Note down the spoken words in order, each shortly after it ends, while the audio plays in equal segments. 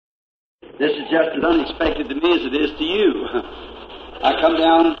This is just as unexpected to me as it is to you. I come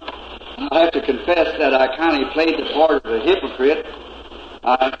down, I have to confess that I kind of played the part of a hypocrite.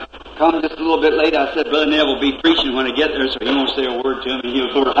 I come just a little bit late. I said, Brother Neville will be preaching when I get there, so he won't say a word to him, and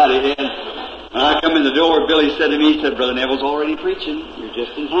he'll go right ahead. When I come in the door, Billy said to me, he said, Brother Neville's already preaching. You're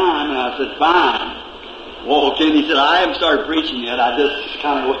just in time. And I said, fine. Well, Ken, he said, I haven't started preaching yet. I just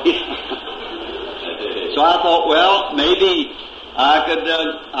kind of wait. So I thought, well, maybe I could,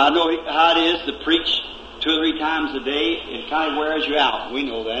 I know how it is to preach 2 or 3 times a day. It kind of wears you out. We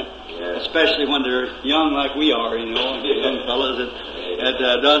know that. Yeah. Especially when they're young like we are, you know, young fellas.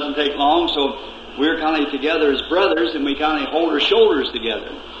 It doesn't take long. So we're kind of together as brothers, and we kind of hold our shoulders together.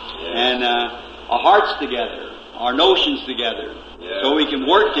 And our hearts together, our notions together, so we can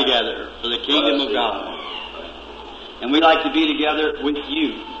work together for the kingdom of God. And we like to be together with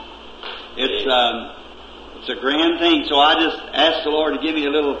you. It's a grand thing. So I just asked the Lord to give me a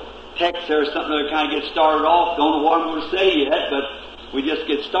little text there, something to kind of get started off. Don't know what I'm going to say yet, but we just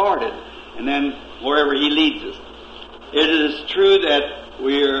get started, and then wherever He leads us. It is true that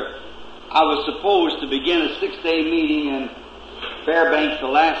I was supposed to begin a 6-day meeting in Fairbanks,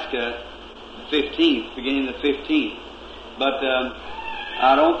 Alaska, beginning the 15th. But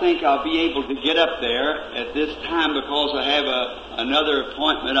I don't think I'll be able to get up there at this time because I have another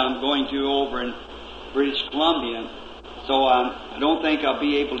appointment I'm going to over in British Columbia. So I don't think I'll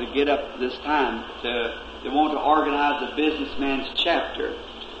be able to get up this time. They want to organize a businessman's chapter,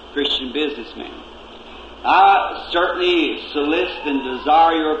 Christian businessman. I certainly solicit and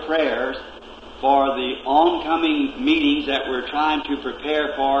desire your prayers for the oncoming meetings that we're trying to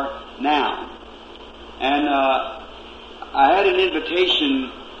prepare for now. And I had an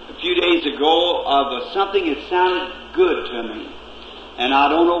invitation a few days ago of something that sounded good to me. And I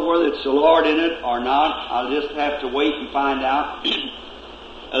don't know whether it's the Lord in it or not. I'll just have to wait and find out.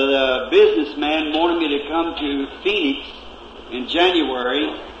 The businessman wanted me to come to Phoenix in January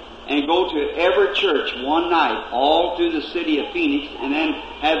and go to every church one night, all through the city of Phoenix, and then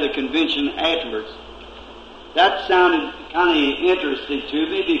have the convention afterwards. That sounded kind of interesting to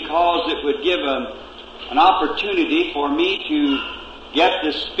me because it would give an opportunity for me to get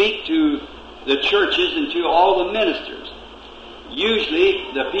to speak to the churches and to all the ministers.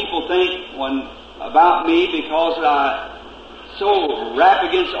 Usually the people think about me because I so rap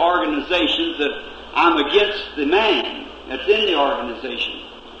against organizations that I'm against the man that's in the organization.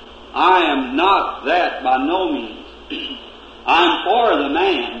 I am not that by no means. I'm for the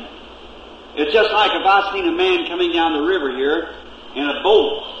man. It's just like if I seen a man coming down the river here in a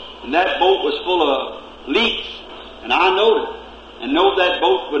boat, and that boat was full of leaks, and I knowed it, and know that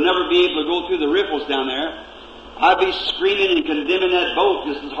boat would never be able to go through the riffles down there, I'd be screaming and condemning that boat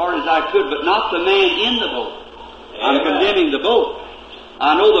just as hard as I could, but not the man in the boat. I'm condemning the boat.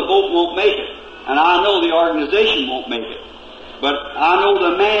 I know the boat won't make it, and I know the organization won't make it. But I know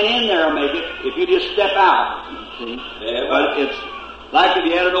the man in there will make it if you just step out. See? But it's like if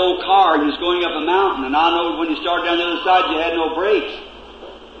you had an old car and you was going up a mountain, and I know when you start down the other side you had no brakes.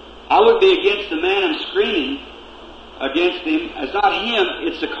 I would be against the man I'm screaming against him. It's not him,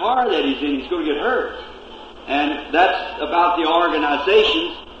 it's the car that he's in. He's going to get hurt. And that's about the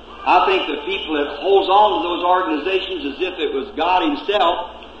organizations. I think the people that holds on to those organizations as if it was God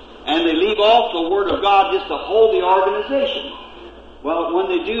Himself, and they leave off the Word of God just to hold the organization. Well, when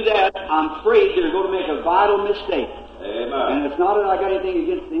they do that, I'm afraid they're going to make a vital mistake. Amen. And it's not that I got anything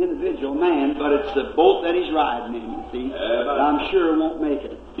against the individual man, but it's the boat that he's riding in, you see. Amen. That I'm sure won't make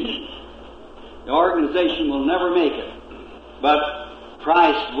it. The organization will never make it, but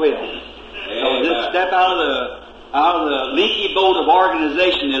Christ will. Amen. So just step out of the leaky boat of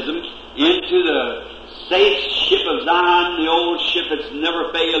organizationism into the safe ship of Zion, the old ship that's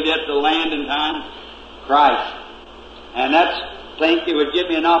never failed yet to land in time, Christ. And I think it would give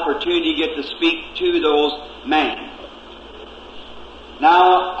me an opportunity to get to speak to those men.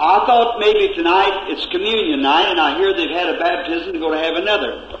 Now, I thought maybe tonight it's communion night, and I hear they've had a baptism, they're going to have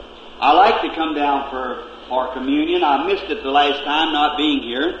another. I like to come down for communion. I missed it the last time, not being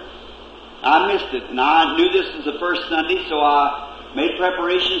here. I missed it, and I knew this was the first Sunday, so I made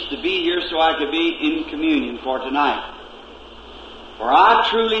preparations to be here so I could be in communion for tonight. For I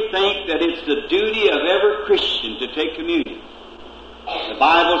truly think that it's the duty of every Christian to take communion. The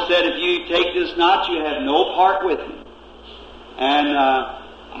Bible said, if you take this not, you have no part with Him. And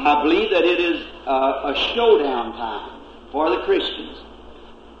I believe that it is a showdown time for the Christians.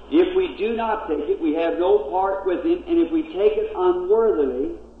 If we do not take it, we have no part with Him, and if we take it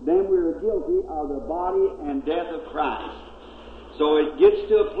unworthily, then we are guilty of the body and death of Christ. So it gets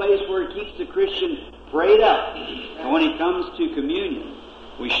to a place where it keeps the Christian prayed up when he comes to communion.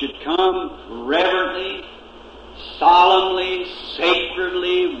 We should come reverently, solemnly,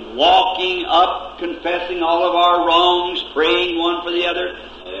 sacredly, walking up, confessing all of our wrongs, praying one for the other.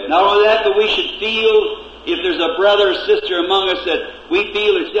 Not only that, but we should feel, if there's a brother or sister among us that we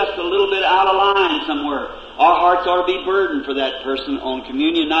feel is just a little bit out of line somewhere, our hearts ought to be burdened for that person on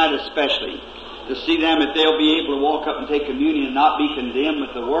communion night especially, to see them if they'll be able to walk up and take communion and not be condemned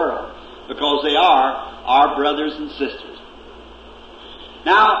with the world, because they are our brothers and sisters.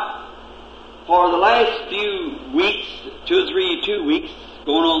 Now, for the last few weeks, 2 weeks,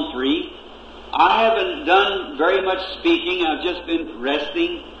 going on 3, I haven't done very much speaking. I've just been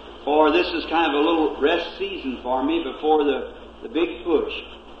resting, for this is kind of a little rest season for me before the big push.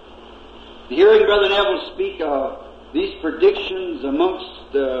 Hearing Brother Neville speak of these predictions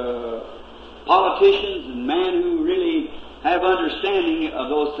amongst politicians and men who really have understanding of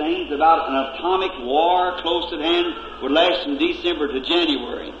those things about an atomic war close at hand would last from December to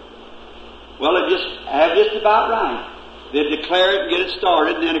January. Well, it just about right. They'd declare it and get it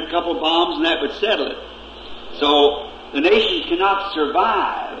started, and then a couple of bombs and that would settle it. So the nations cannot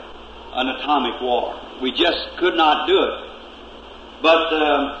survive an atomic war. We just could not do it. But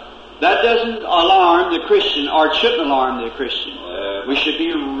that doesn't alarm the Christian, or it shouldn't alarm the Christian. We should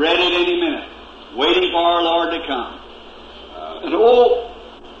be ready at any minute, waiting for our Lord to come. And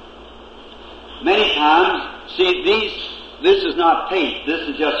many times, see, this is not tape. This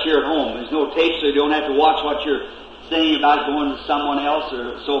is just here at home. There's no tape, so you don't have to watch what you're saying about going to someone else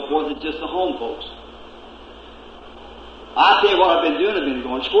or so forth. It's just the home folks. I'll tell you what I've been doing. I've been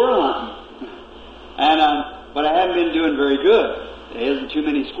going squirrel hunting. But I haven't been doing very good. There isn't too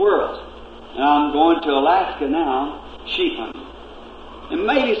many squirrels. And I'm going to Alaska now, sheep hunting. And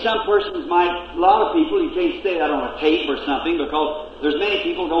maybe some persons might, a lot of people, you can't say that on a tape or something, because there's many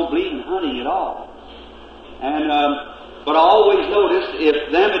people who don't believe in hunting at all. But I always notice,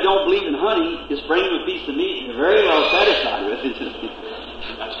 if them that don't believe in hunting, just bring them a piece of meat, and they're very well satisfied with it.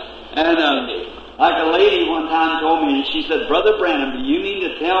 And like a lady one time told me, she said, "Brother Branham, do you mean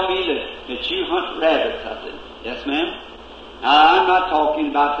to tell me that you hunt rabbits?" I said, "Yes, ma'am." Now, I'm not talking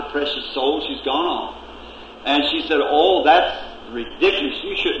about the precious soul. She's gone on. And she said, "Oh, that's ridiculous.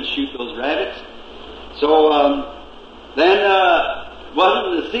 You shouldn't shoot those rabbits." So then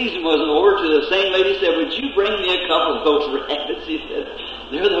the season wasn't over till the same lady said, "Would you bring me a couple of those rabbits?" She said,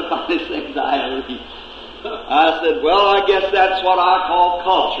 "They're the finest things I ever eat." I said, "Well, I guess that's what I call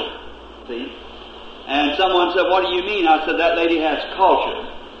culture." See? And someone said, "What do you mean?" I said, "That lady has culture."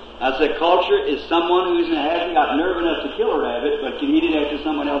 I said, "Culture is someone who hasn't got nerve enough to kill a rabbit, but can eat it after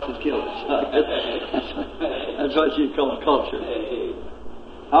someone else has killed it." So that's what you call culture.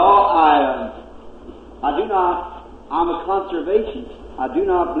 I'm a conservationist. I do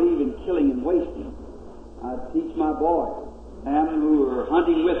not believe in killing and wasting. I teach my boys, and who are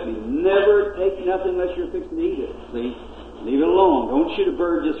hunting with me, never take nothing unless you're fixing to eat it. See? Leave it alone. Don't shoot a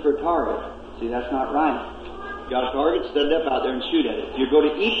bird just for a target. See, that's not right. Got a target, set it up out there and shoot at it. If you're going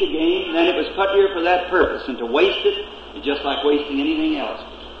to eat the game, then it was put here for that purpose, and to waste it is just like wasting anything else.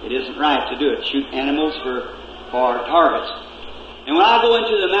 It isn't right to do it. Shoot animals for targets. And when I go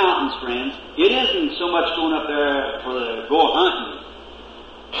into the mountains, friends, it isn't so much going up there for go hunting.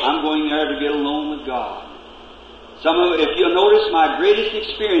 I'm going there to get alone with God. If you'll notice, my greatest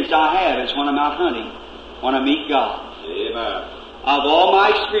experience I have is when I'm out hunting, when I meet God. Amen. Of all my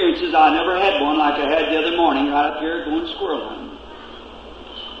experiences, I never had one like I had the other morning right up here going squirrel hunting.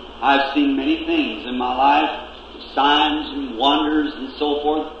 I've seen many things in my life, signs and wonders and so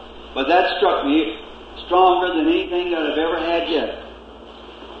forth, but that struck me stronger than anything that I've ever had yet.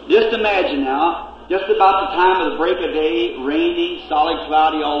 Just imagine now, just about the time of the break of day, raining, solid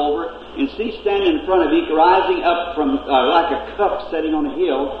cloudy all over, and see standing in front of you, rising up from like a cup sitting on a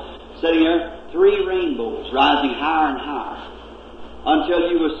hill, sitting there, 3 rainbows rising higher and higher,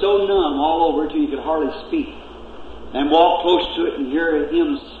 until you were so numb all over till you could hardly speak, and walk close to it and hear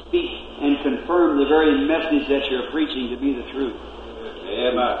him speak and confirm the very message that you're preaching to be the truth.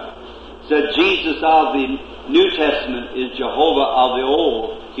 Amen. Said Jesus of the New Testament is Jehovah of the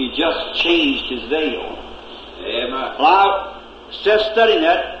Old. He just changed his veil. Amen. Well, I just studying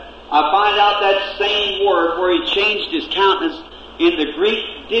that, I find out that same word where he changed his countenance in the Greek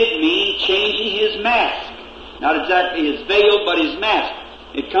did mean changing his mask. Not exactly his veil, but his mask.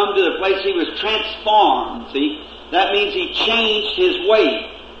 It come to the place he was transformed, see? That means he changed his way.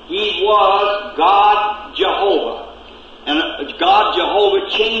 He was God Jehovah. And God Jehovah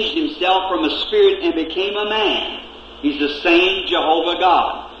changed himself from a spirit and became a man. He's the same Jehovah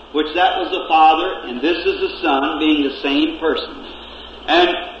God, which that was the Father, and this is the Son, being the same person.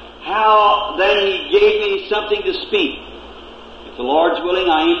 And how then he gave me something to speak. If the Lord's willing,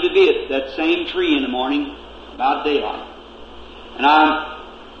 I aim to be at that same tree in the morning, about daylight. And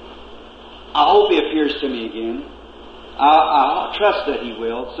I hope He appears to me again. I trust that He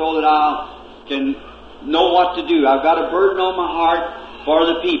will, so that I can know what to do. I've got a burden on my heart for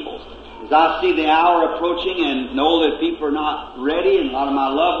the people. As I see the hour approaching and know that people are not ready, and a lot of my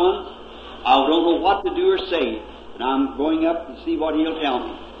loved ones, I don't know what to do or say. And I'm going up to see what He'll tell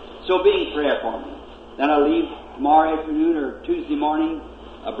me. So be in prayer for me. Then I leave tomorrow afternoon or Tuesday morning.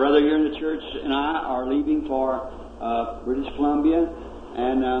 A brother here in the church and I are leaving for British Columbia,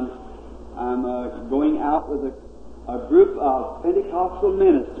 and I'm going out with a group of Pentecostal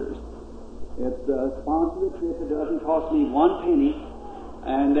ministers. It's sponsored the trip. It doesn't cost me one penny.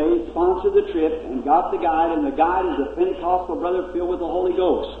 And they sponsored the trip and got the guide, and the guide is a Pentecostal brother filled with the Holy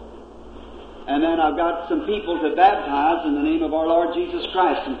Ghost. And then I've got some people to baptize in the name of our Lord Jesus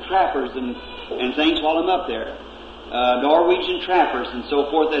Christ, some trappers and things while I'm up there. Norwegian trappers and so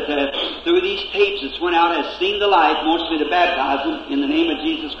forth that through these tapes that's went out has seen the light, wants me to baptize them in the name of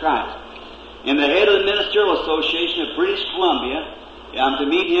Jesus Christ. And the head of the Ministerial Association of British Columbia, I'm to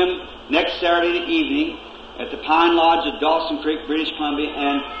meet him next Saturday evening at the Pine Lodge at Dawson Creek, British Columbia,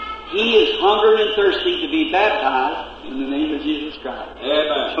 and he is hungering and thirsting to be baptized in the name of Jesus Christ.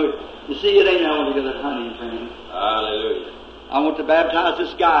 Amen. So, you see, it ain't only good at hunting, friend. Hallelujah. I want to baptize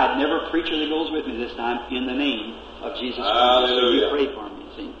this guide and every preacher that goes with me this time in the name of Jesus Christ. Hallelujah. So you pray for me,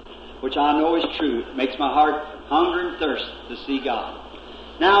 see, which I know is true. It makes my heart hunger and thirst to see God.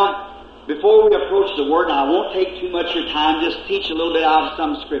 Now, before we approach the Word, and I won't take too much of your time, just teach a little bit out of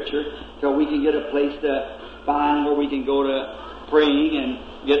some Scripture till we can get a place to find where we can go to praying and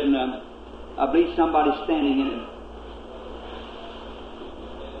getting, I believe somebody standing in it.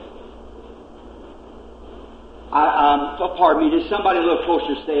 Pardon me, there's somebody a little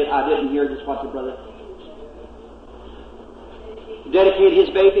closer say it. I didn't hear just what the brother. Dedicate his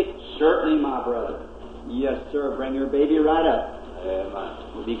baby? Certainly, my brother. Yes, sir. Bring your baby right up.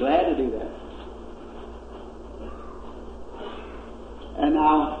 Amen. We'll be glad to do that. And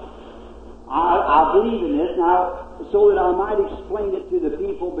now, I believe in this now, so that I might explain it to the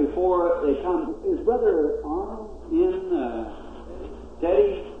people before they come. Is Brother Arnold in?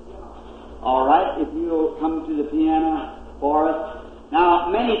 Teddy? All right, if you'll come to the piano for us. Now,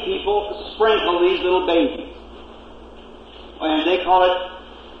 many people sprinkle these little babies, and they call it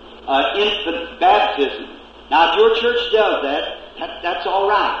infant baptism. Now, if your church does that's all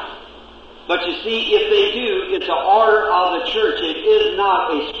right. But you see, if they do, it's an order of the church. It is not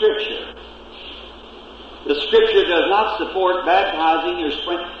a scripture. The scripture does not support baptizing or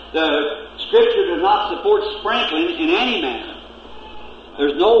the scripture does not support sprinkling in any manner.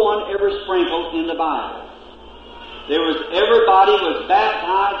 There's no one ever sprinkled in the Bible. Everybody was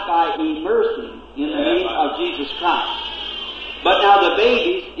baptized by immersing in the name of Jesus Christ. But now the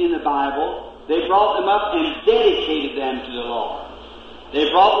babies in the Bible, they brought them up and dedicated them to the Lord. They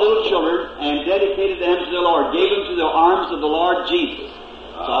brought little children and dedicated them to the Lord, gave them to the arms of the Lord Jesus.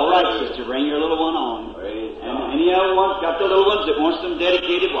 It's all right, sister, bring your little one on. And any other ones, got the little ones that wants them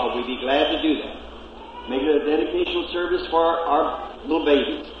dedicated, well, we'd be glad to do that. Make it a dedicational service for our little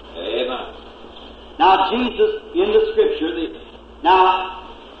babies. Amen. Now, Jesus, in the Scripture,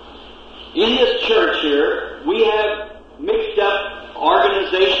 in this church here, we have mixed up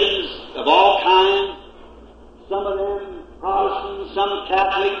organizations of all kinds, some of them Protestant, some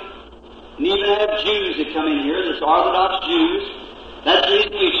Catholic, and even have Jews that come in here, that's Orthodox Jews. That's the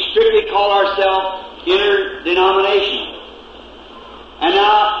reason we strictly call ourselves interdenominational. And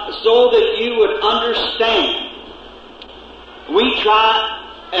now, so that you would understand, we try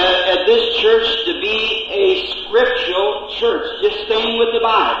at this church to be a scriptural church, just staying with the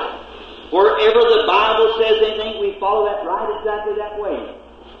Bible. Wherever the Bible says anything, we follow that right exactly that way.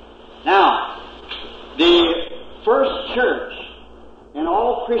 Now, the first church, and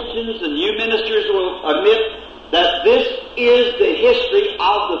all Christians and you ministers will admit that this is the history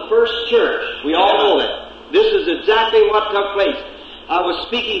of the first church. We all know that. This is exactly what took place. I was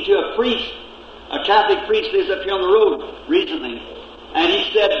speaking to a priest, a Catholic priest lives up here on the road recently, and he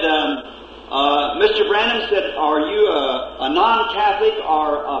said, Mr. Branham said, are you a non-Catholic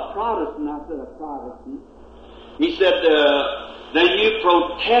or a Protestant? I said, a Protestant. He said, then you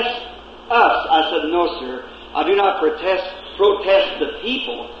protest us. I said, no, sir. I do not protest the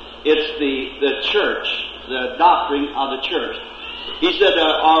people. It's the church, the doctrine of the church. He said,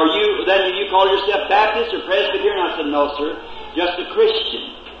 then do you call yourself Baptist or Presbyterian? I said, no, sir. Just a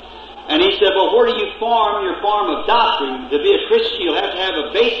Christian. And he said, well, where do you form your form of doctrine? To be a Christian, you'll have to have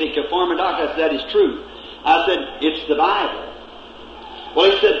a basic form of doctrine. I said, that is true. I said, it's the Bible.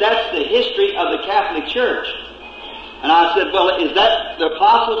 Well, he said, that's the history of the Catholic Church. And I said, well, is that the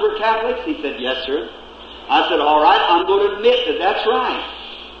apostles were Catholics? He said, yes, sir. I said, all right, I'm going to admit that that's right.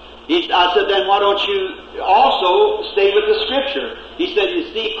 I said, then why don't you also stay with the Scripture? He said,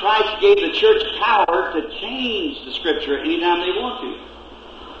 you see, Christ gave the church power to change the Scripture anytime they want to.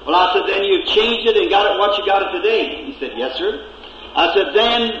 Well, I said, then you've changed it and got it what you got it today. He said, yes, sir. I said,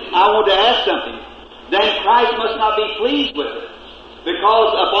 then I want to ask something. Then Christ must not be pleased with it. Because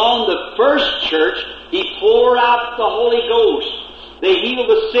upon the first church, He poured out the Holy Ghost. They healed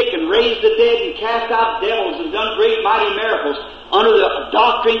the sick and raised the dead and cast out devils and done great mighty miracles under the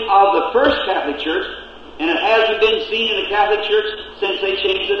doctrine of the first Catholic Church, and it hasn't been seen in the Catholic Church since they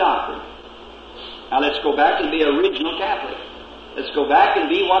changed the doctrine. Now let's go back and be original Catholic. Let's go back and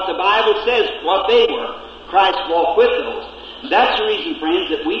be what the Bible says, what they were. Christ walked with those. That's the reason, friends,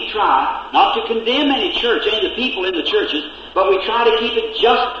 that we try not to condemn any church, any of the people in the churches, but we try to keep it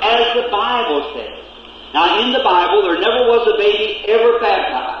just as the Bible says. Now, in the Bible, there never was a baby ever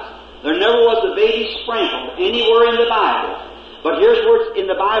baptized. There never was a baby sprinkled anywhere in the Bible. But here's where in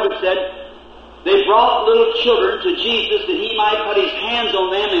the Bible it said, they brought little children to Jesus that He might put His hands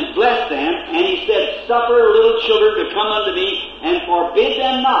on them and bless them. And He said, suffer little children to come unto me, and forbid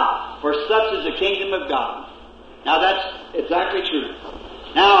them not, for such is the kingdom of God. Now that's exactly true.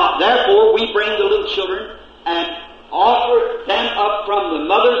 Now, therefore, we bring the little children and offer them up from the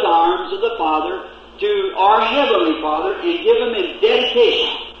mother's arms of the Father to our Heavenly Father and give them in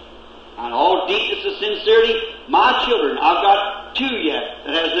dedication. And all deepness of sincerity, my children, I've got 2 yet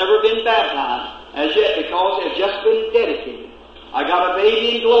that has never been baptized as yet because they've just been dedicated. I got a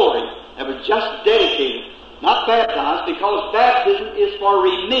baby in glory that was just dedicated, not baptized, because baptism is for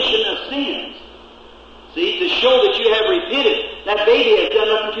remission of sins. See, to show that you have repented, that baby has done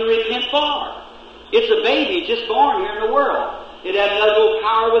nothing to repent for. It's a baby just born here in the world. It had no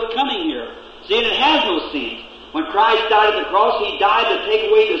power with coming here. See, and it has no sins. When Christ died at the cross, He died to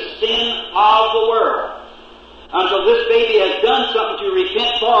take away the sin of the world. Until this baby has done something to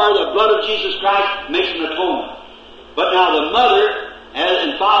repent for, the blood of Jesus Christ makes an atonement. But now the mother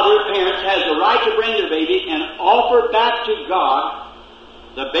and father, parents, has the right to bring their baby and offer back to God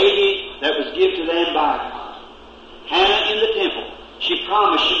the baby that was given to them by God. Hannah in the temple, she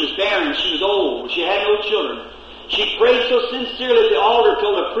promised she was barren, she was old, she had no children. She prayed so sincerely at the altar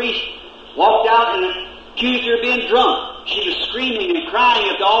till the priest walked out and accused her of being drunk. She was screaming and crying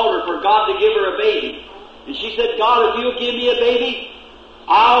at the altar for God to give her a baby. And she said, God, if you'll give me a baby,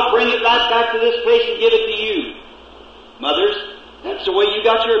 I'll bring it right back to this place and give it to you. Mothers, that's the way you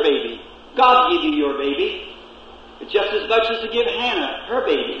got your baby. God give you your baby. It's just as much as to give Hannah her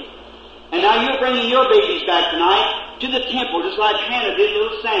baby. And now you're bringing your babies back tonight to the temple, just like Hannah did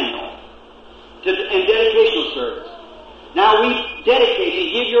little Samuel, in dedicational service. Now we dedicate and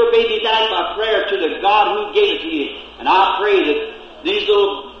give your baby back by prayer to the God who gave it to you. And I pray that these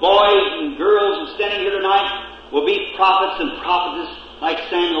little boys and girls who are standing here tonight will be prophets and prophetess like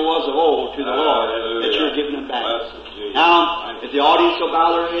Samuel was of old to the Lord, that you're giving them back. Now, if the audience will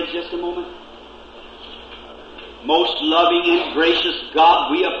bow their heads just a moment. Most loving and gracious God,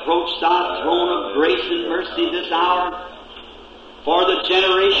 we approach Thy throne of grace and mercy this hour for the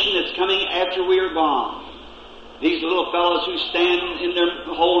generation that's coming after we are gone. These little fellows who stand in their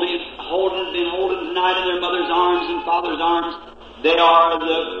been holding tonight in their mother's arms and father's arms, they are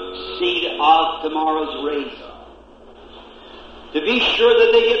the seed of tomorrow's race. To be sure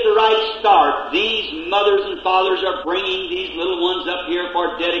that they get the right start, these mothers and fathers are bringing these little ones up here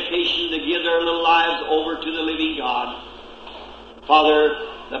for dedication to give their little lives over to the living God. Father,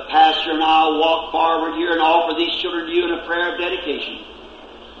 the pastor and I will walk forward here and offer these children to you in a prayer of dedication.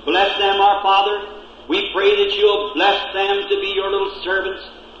 Bless them, our Father. We pray that you'll bless them to be your little servants.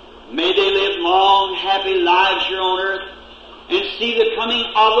 May they live long, happy lives here on earth and see the coming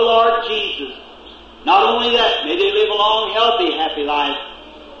of the Lord Jesus. Not only that, may they live a long, healthy, happy life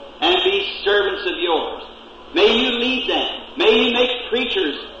and be servants of yours. May you lead them. May you make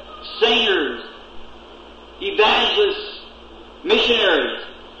preachers, singers, evangelists, missionaries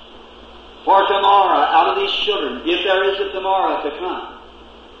for tomorrow out of these children, if there is a tomorrow to come.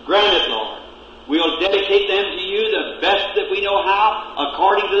 Grant it, Lord. We'll dedicate them to you the best that we know how,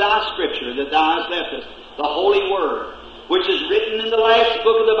 according to thy Scripture that thou hast left us, the Holy Word, which is written in the last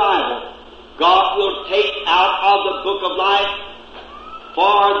book of the Bible. God will take out of the book of life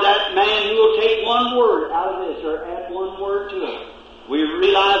for that man who will take one word out of this or add one word to it. We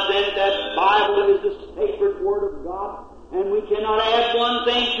realize then that Bible is the sacred Word of God, and we cannot add one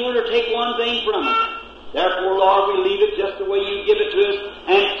thing to it or take one thing from it. Therefore, Lord, we leave it just the way you give it to us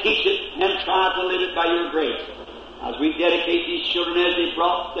and teach it and try to live it by your grace. As we dedicate these children as they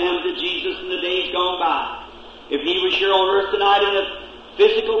brought them to Jesus in the days gone by, If He was here on earth tonight in a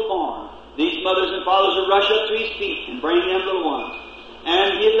physical form, these mothers and fathers would rush up to His feet and bring them little ones.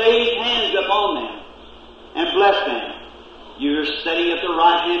 And He'd lay His hands upon them and bless them. You're sitting at the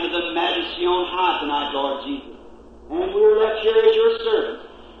right hand of the Majesty on high tonight, Lord Jesus. And we're left here as Your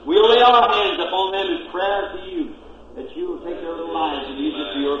servants. We'll lay our hands upon them in prayer to You, that You will take their little lives and use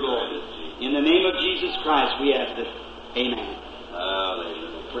it for Your glory. In the name of Jesus Christ, we ask it. Amen.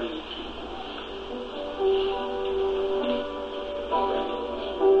 Hallelujah. Praise You.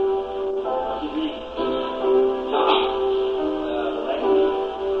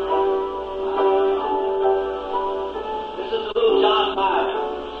 This is the little John Meyer, the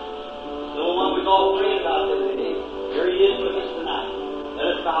little one we've all prayed about the other day. Here he is with us tonight. Let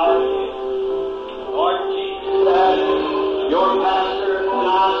us bow our heads. Lord Jesus, as Your pastor and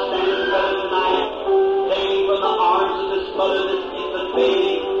I stand together tonight, taking from the arms of this mother, this infant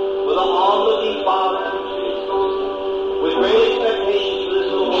baby, with a long-looking father and Jesus, with great expectations for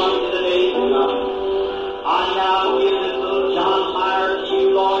this little one in the days to come. I now give this little John Meyer to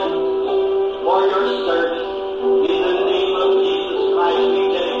You, Lord, for Your service. In the name of Jesus Christ,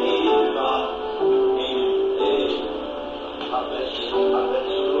 we dedicate Him to God. Amen. Amen. God bless You. God bless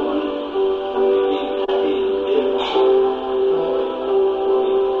You, Lord.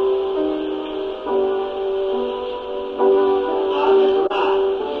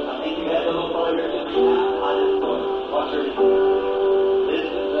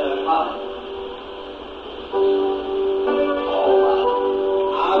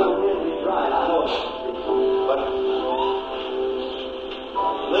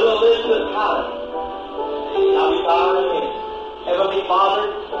 Heavenly Father,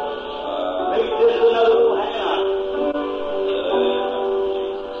 make this another little hand.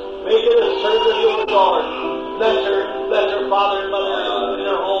 Make it a servant of Your Lord. Bless her father and mother in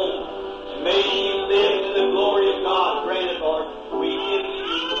their home. May she live to the glory of God. Grant it, Lord. We give to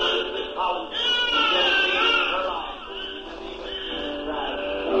You Elizabeth Collins and dedicate her life. In the name of Jesus Christ.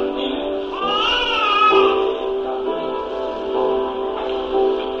 Amen.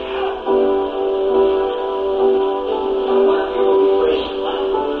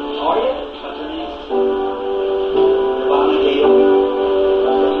 Are you? What's her name? Ivana Gale.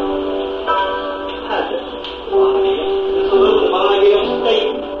 This is a little Ivana Gale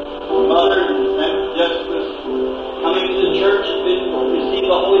State. Mother and just was coming to the church and received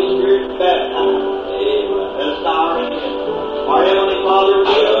the Holy Spirit baptized. Let us bow our heads. Our Heavenly Father,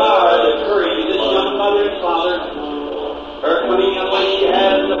 we admire the courage of this young mother and father. Her coming up when she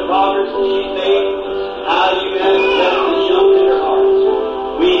has, the progress that she's made, how You have blessed this young tender heart.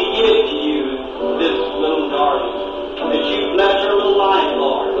 We give to You this little darling, that You bless her little life,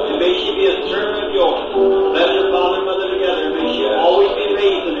 Lord, and may she be a servant of Yours. Bless her father and mother together, and may she always be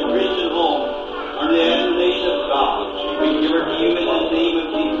raised in a Christian home under the admonition of God. We give her to You in the name of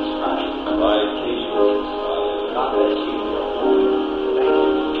Jesus Christ. God bless You. Thank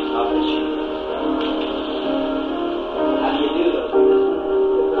You. God bless You. How do you do those?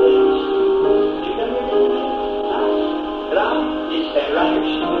 You come here today? Get out. You stand right here.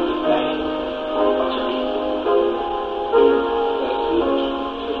 She's going to be back. What's her name?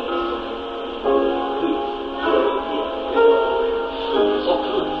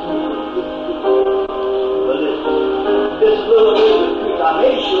 This little Elizabeth,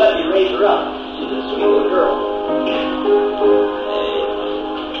 maybe she'll let me raise her up. She's a sweet little girl.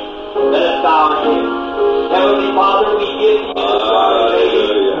 Let us bow our heads. Heavenly Father, we give to You this darling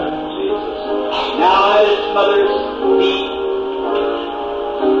baby. Now at its mother's feet.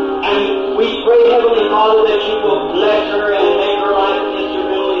 And we pray, Heavenly Father, that You will bless her and make her life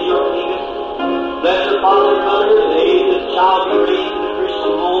instrumental in Your kingdom. Bless her father and mother, that this child be raised in a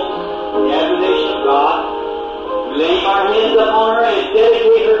Christian home, the admonition of God. We lay our hands upon her and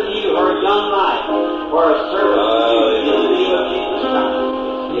dedicate her to You, her young life, for a service to You in the name of Jesus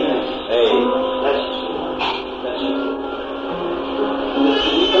Christ. Yes. Amen. Bless You. Bless You. Bless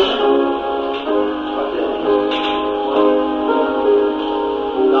You. What's his name?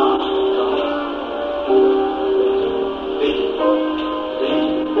 Don. This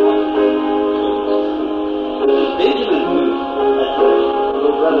is Benjamin Booth. That's a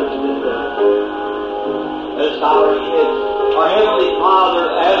little brother to this brother. Let us bow our heads. Our Heavenly Father,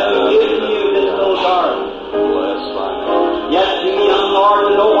 as we give to You this little darling, yet too young, Lord,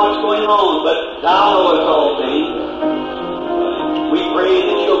 to know what's going on, but Thou knowest all things. We pray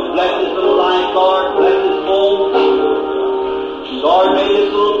that You'll bless this little life, Lord, bless his home. Lord, may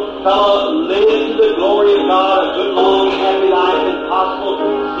this little fellow live to the glory of God, a good, long, happy life, if possible, to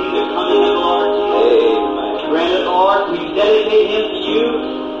see the coming of the Lord Jesus. Amen. Grant it, Lord, we dedicate him to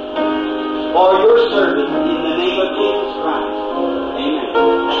You. for your service in the name of Jesus Christ. Amen.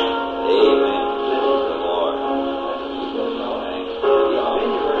 Amen. Bless the Lord.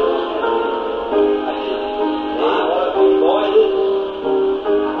 What a big boy it is.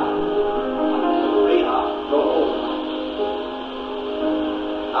 I'm afraid I'll go over.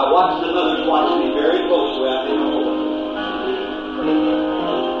 I watched the mothers watch me very closely. I've been over.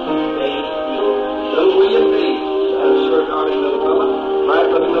 Little William B. Sure, darling little fella. Right,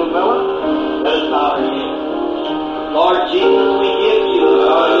 little fella. Let us bow our heads. Lord Jesus, we give you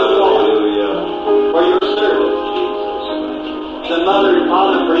hallelujah for your service, Jesus. The mother and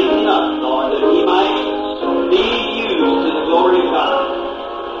father bringing up, Lord, that he might be used to the glory of God.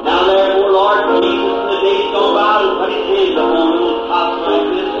 Now therefore, Lord Jesus, in the days gone by, and put his hands upon little tots like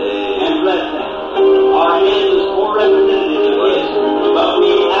this and bless them. Our hands is for representatives of his, but we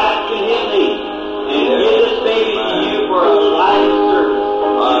ask in his name and give this baby to you for a life service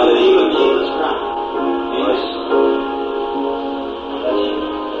in the name of Jesus Christ. Amen.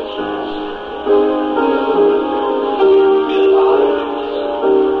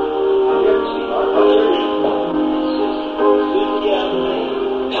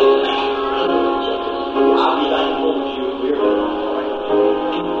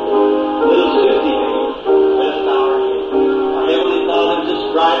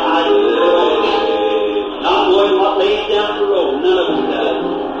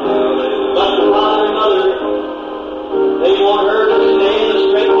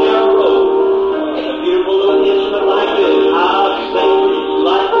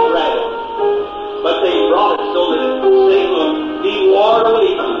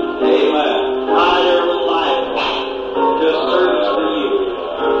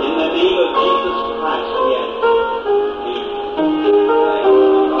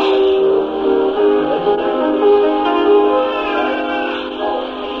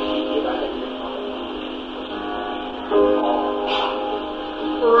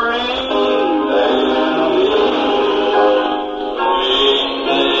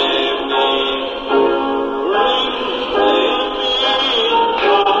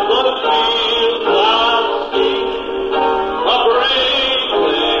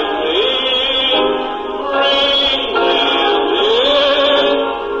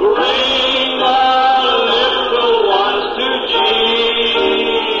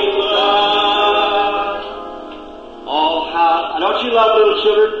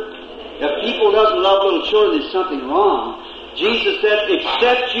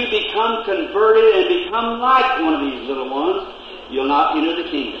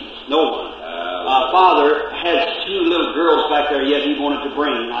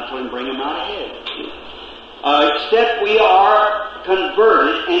 Except we are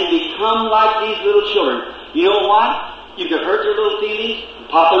converted and become like these little children. You know what? You can hurt their little feelings.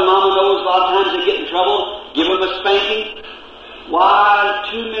 Papa and Mama knows a lot of times they get in trouble. Give them a spanking. Why,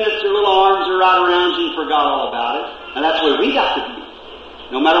 2 minutes their little arms are right around you and forgot all about it. And that's where we got to be.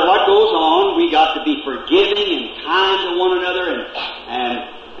 No matter what goes on, we got to be forgiving and kind to one another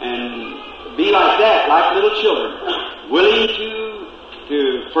and be like that, like little children. Willing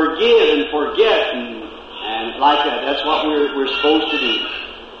to forgive and forget and like that. That's what we're supposed to do.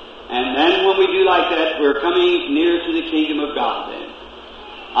 And then when we do like that, we're coming near to the kingdom of God then.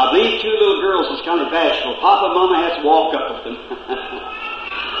 I believe 2 little girls is kind of bashful. Papa and Mama has to walk up with them.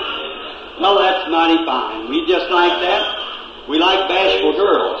 Well, that's mighty fine. We just like that. We like bashful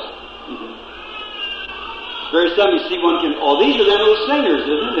girls. Very seldom you see one can, oh, these are them little singers,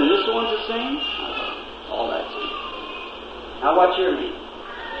 isn't it? And this the ones that sing? Oh, that's it. Now, what's your name?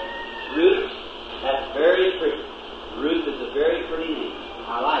 Ruth? That's very pretty. Ruth is a very pretty name.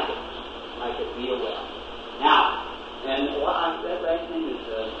 I like it. I like it real well. Now, and that last name is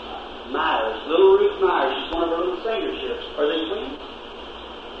Myers. Little Ruth Myers. She's one of our little singers here. Are they twins?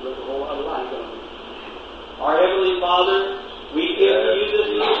 Look a whole lot alike, don't they? Our Heavenly Father, we give to you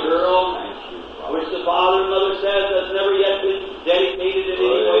this little girl, which the Father and Mother says has never yet been dedicated in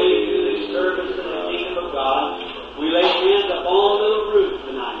any way to the service in the kingdom of God. We lay hands upon little Ruth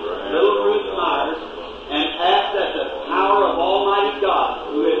tonight, little Ruth Myers, and ask that the power of Almighty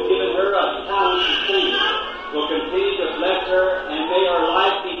God, who has given her a talent to sing, will continue to bless her, and may her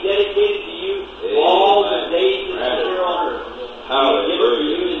life be dedicated to you all the days that she's here on earth. We give her to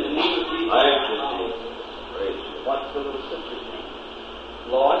you in the name of Jesus. What's the little sister's name?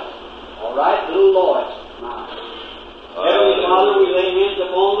 Lloyd? All right, little Lloyd. Heavenly Father, we lay hands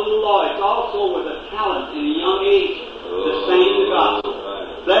upon little Lloyd, also with a talent in a young age to sing the gospel.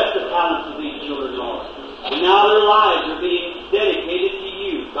 Bless the talents of these children, Lord. And now their lives are being dedicated to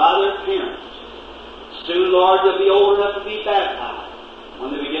you by their parents. Soon, Lord, they'll be old enough to be baptized. When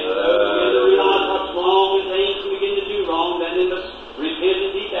they begin to they must repent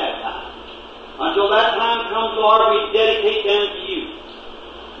and be baptized. Until that time comes, Lord, we dedicate them to you.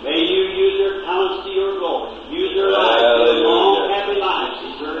 May you use their talents to your glory. Use their lives to live long, happy lives to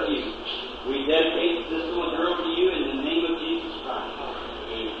serve you. We dedicate this little girl to you in the name of Jesus Christ.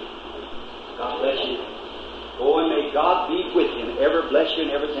 God bless you. Oh, and may God be with you and ever bless you in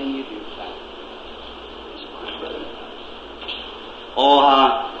everything you do. Oh,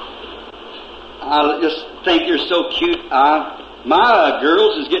 I just think you're so cute. My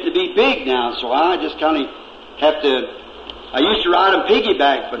girls is getting to be big now, so I just kind of have to. I used to ride them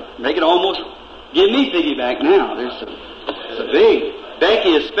piggyback, but they can almost give me piggyback now. They're so big.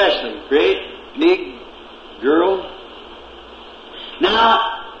 Becky especially, great big girl.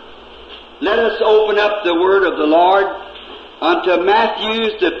 Now, let us open up the Word of the Lord unto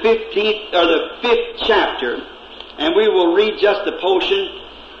Matthew's the 15th or the 5th chapter, and we will read just a portion,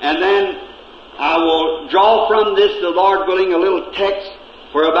 and then I will draw from this, the Lord willing, a little text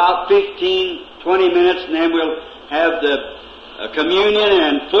for about 15, 20 minutes, and then we'll have the communion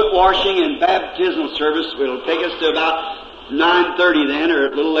and foot washing and baptismal service. It'll take us to about 9:30 then,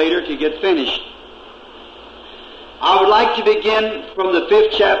 or a little later, to get finished. I would like to begin from the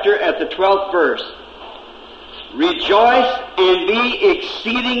 5th chapter at the 12th verse. Rejoice and be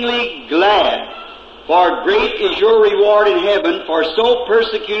exceedingly glad, for great is your reward in heaven, for so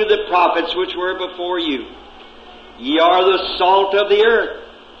persecuted the prophets which were before you. Ye are the salt of the earth.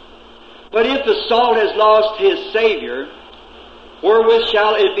 But if the salt has lost his Savior, wherewith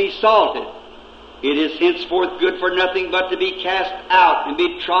shall it be salted? It is henceforth good for nothing but to be cast out and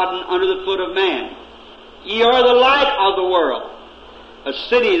be trodden under the foot of man. Ye are the light of the world. A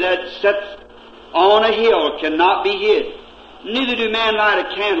city that sets on a hill cannot be hid. Neither do man light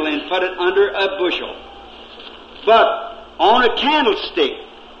a candle and put it under a bushel, but on a candlestick,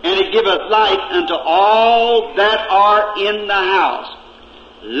 and it giveth light unto all that are in the house.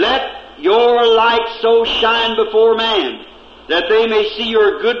 Let your light so shine before man, that they may see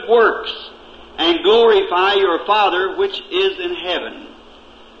your good works, and glorify your Father which is in heaven.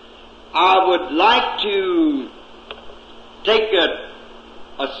 I would like to take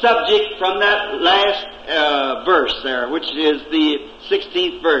a subject from that last verse there, which is the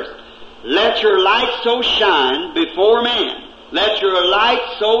 16th verse. Let your light so shine before man. Let your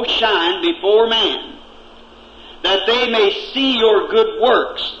light so shine before man, that they may see your good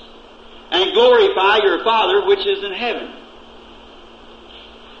works, and glorify your Father which is in heaven.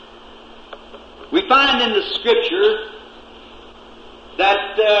 We find in the Scripture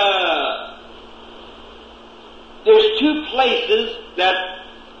that there's two places that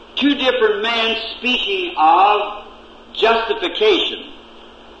two different men speaking of justification.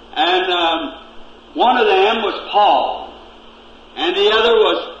 And one of them was Paul, and the other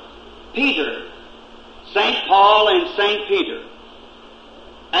was Peter, St. Paul and St. Peter.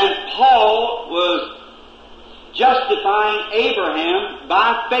 And Paul was justifying Abraham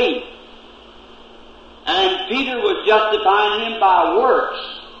by faith, and Peter was justifying him by works.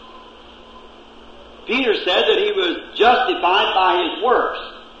 Peter said that he was justified by his works.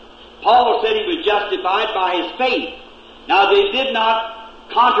 Paul said he was justified by his faith. Now, they did not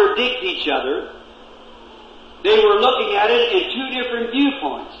contradict each other. They were looking at it in two different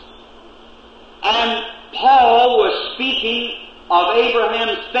viewpoints. And Paul was speaking of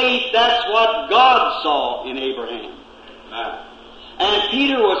Abraham's faith. That's what God saw in Abraham. And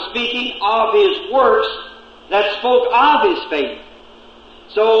Peter was speaking of his works that spoke of his faith.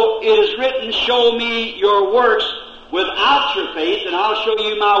 So it is written, show me your works without your faith, and I'll show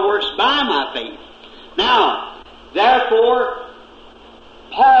you my works by my faith. Now, therefore,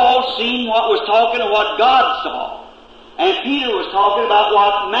 Paul seen what was talking of what God saw, and Peter was talking about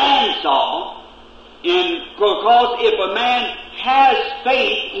what man saw. Because if a man has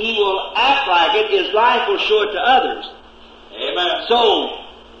faith, he will act like it. His life will show it to others. Amen. So,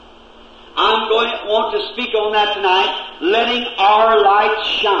 I'm want to speak on that tonight, letting our light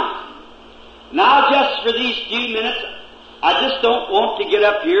shine. Now, just for these few minutes, I just don't want to get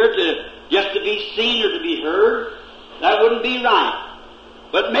up here just to be seen or to be heard. That wouldn't be right.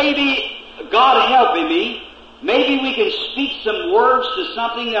 But maybe, God helping me, maybe we can speak some words to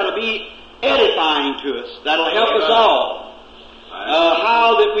something that'll be edifying to us, that'll help us all.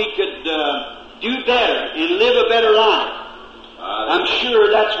 How that we could do better and live a better life. I'm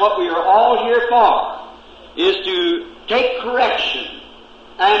sure that's what we are all here for, is to take correction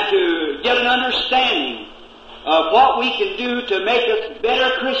and to get an understanding of what we can do to make us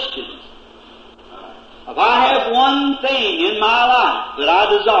better Christians. If I have one thing in my life that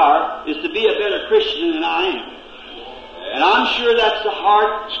I desire, is to be a better Christian than I am. And I'm sure that's the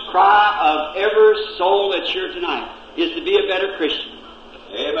heart's cry of every soul that's here tonight. is to be a better Christian.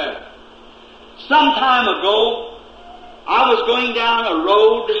 Amen. Some time ago, I was going down a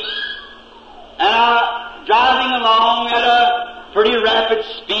road, and driving along at a pretty rapid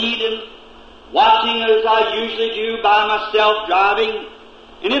speed and watching as I usually do by myself driving.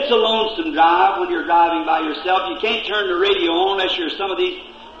 And it's a lonesome drive when you're driving by yourself. You can't turn the radio on unless you're some of these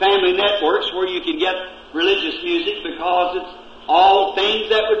family networks where you can get religious music, because it's all things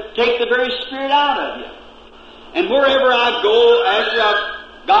that would take the very spirit out of you. And wherever I go, after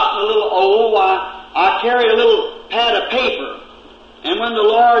I've gotten a little old, I carry a little pad of paper. And when the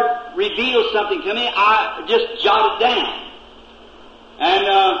Lord reveals something to me, I just jot it down. And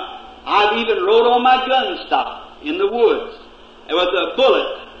I've even wrote on my gun stock in the woods with a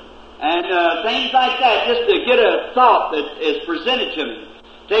bullet and things like that, just to get a thought that is presented to me.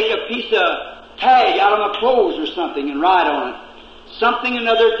 Take a piece of tag out of my clothes or something and write on it. Something or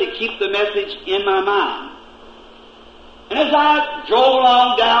another to keep the message in my mind. And as I drove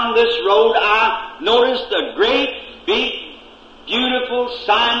along down this road, I noticed a great, big, beautiful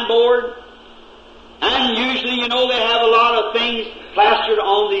signboard. And usually, you know, they have a lot of things plastered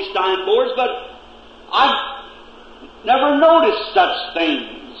on these signboards, but I've never noticed such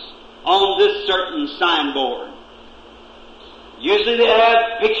things on this certain signboard. Usually they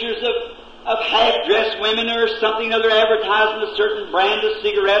have pictures of half-dressed women or something, other advertising a certain brand of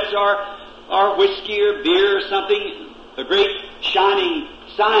cigarettes or whiskey or beer or something, the great shining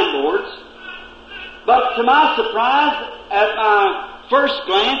signboards. But to my surprise, at my first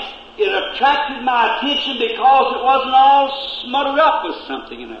glance, it attracted my attention because it wasn't all smutted up with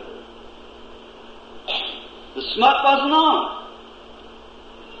something or another. The smut wasn't on it.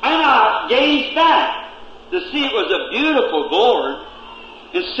 And I gazed back to see it was a beautiful board,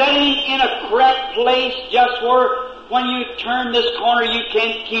 and sitting in a correct place just where when you turn this corner you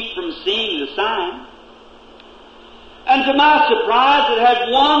can't keep from seeing the sign. And to my surprise, it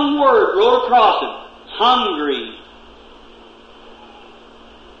had one word wrote across it: hungry.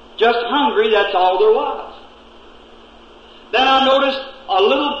 Just hungry, that's all there was. Then I noticed a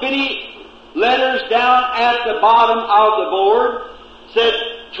little bitty letters down at the bottom of the board said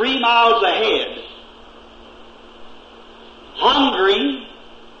 3 miles ahead. Hungry,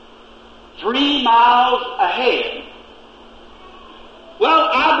 3 miles ahead. Well,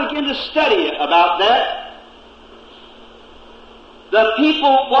 I began to study about that. The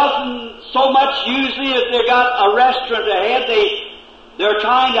people wasn't so much usually if they got a restaurant ahead, they're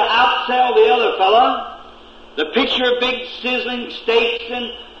trying to outsell the other fellow. The picture of big sizzling steaks and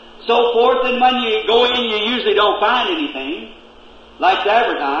so forth, and when you go in you usually don't find anything like to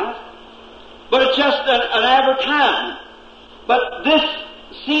advertise. But it's just an advertisement. But this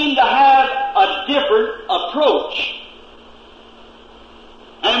seemed to have a different approach.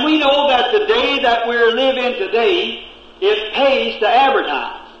 And we know that the day that we're living today, it pays to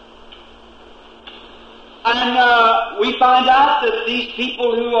advertise. And we find out that these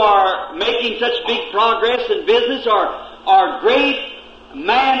people who are making such big progress in business are great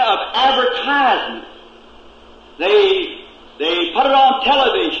men of advertisement. They put it on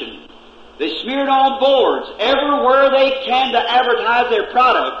television. They smear it on boards. Everywhere they can to advertise their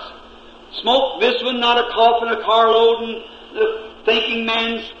products. Smoke this one, not a coffin, a carload, and the thinking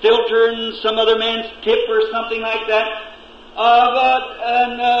man's filter and some other man's tip or something like that.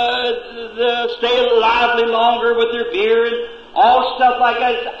 Stay lively longer with their beer and all stuff like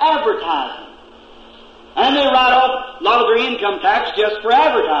that. It's advertising. And they write off a lot of their income tax just for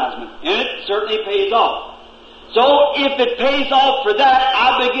advertisement. And it certainly pays off. So if it pays off for that,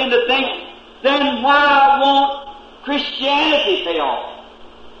 I begin to think, then why won't Christianity pay off?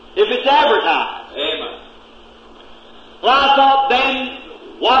 If it's advertised. Amen. Well, I thought then,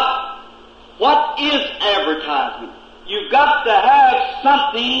 what is advertisement? You've got to have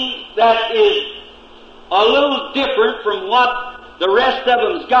something that is a little different from what the rest of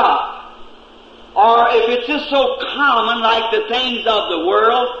them's got. Or if it's just so common like the things of the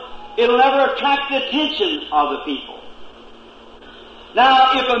world, it'll never attract the attention of the people.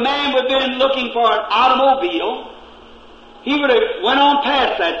 Now, if a man would have been looking for an automobile, he would have went on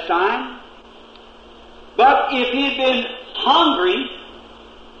past that sign. But if he'd been hungry,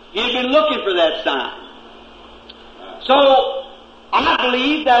 he'd been looking for that sign. So, I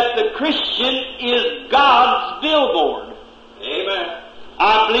believe that the Christian is God's billboard. Amen.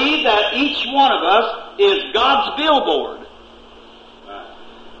 I believe that each one of us is God's billboard.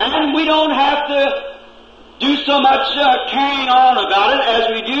 And we don't have to do so much carrying on about it as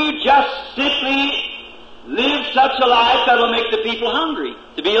we do just simply live such a life that will make the people hungry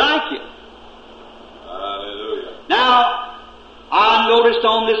to be like you. Hallelujah. Now, I noticed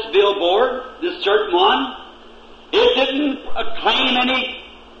on this billboard, this certain one, It didn't claim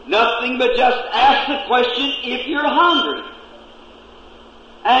nothing but just ask the question if you're hungry.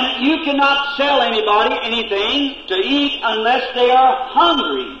 And you cannot sell anybody anything to eat unless they are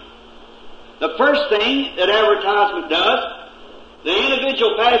hungry. The first thing that advertisement does, the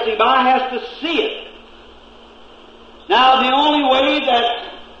individual passing by has to see it. Now, the only way that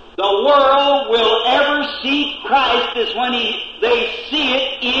the world will ever see Christ is when they see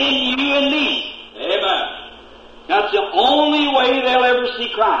it in you and me. Amen. That's the only way they'll ever see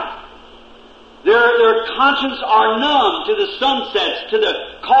Christ. Their conscience are numb to the sunsets, to the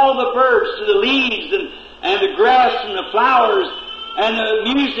call of the birds, to the leaves and the grass and the flowers and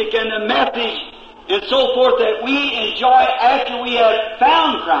the music and the message and so forth that we enjoy after we have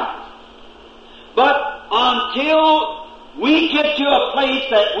found Christ. But until we get to a place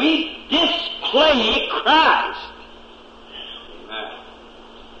that we display Christ. Amen.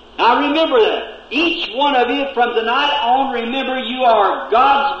 Now remember that. Each one of you from tonight on, remember you are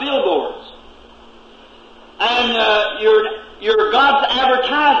God's billboards. And you're God's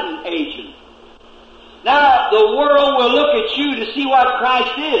advertising agent. Now, the world will look at you to see what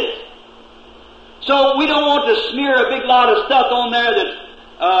Christ is. So we don't want to smear a big lot of stuff on there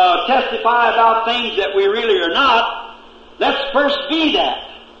that testify about things that we really are not. Let's first be that.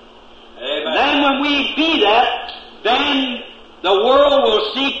 Amen. Then when we be that, then the world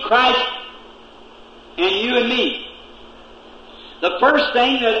will see Christ in you and me. The first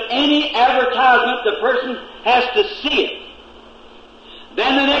thing that any advertisement, the person has to see it.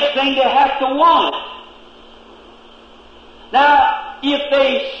 Then the next thing, they have to want it. Now, if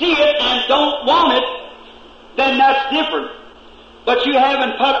they see it and don't want it, then that's different. But you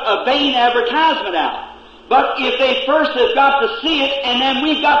haven't put a vain advertisement out. But if they first have got to see it, and then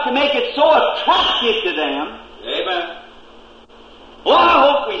we've got to make it so attractive to them. Amen. Well, I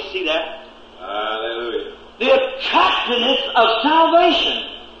hope we see that. Hallelujah. The attractiveness of salvation.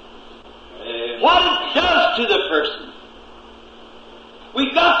 Amen. What it does to the person.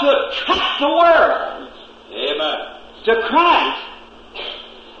 We've got to attract the world Amen. to Christ.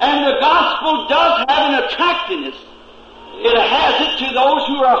 And the gospel does have an attractiveness. It has it to those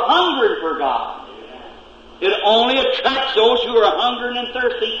who are hungry for God. It only attracts those who are hungry and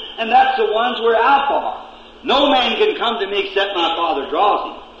thirsty, and that's the ones we're out for. No man can come to me except my Father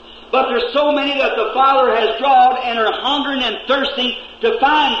draws him. But there's so many that the Father has drawn and are hungering and thirsting to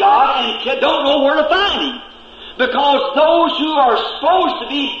find God and don't know where to find Him. Because those who are supposed to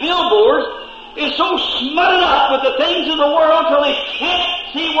be billboards is so smutted up with the things of the world till they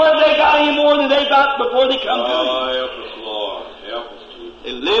can't see where they got any more than they got before they come to Him. Oh, help us, Lord. Help us, Jesus.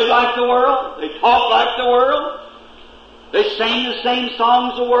 They live like the world. They talk like the world. They sing the same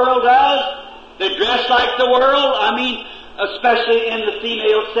songs the world does. They dress like the world. I mean, especially in the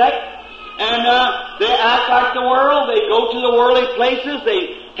female sex. And they act like the world. They go to the worldly places.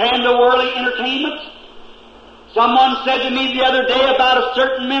 They attend the worldly entertainments. Someone said to me the other day about a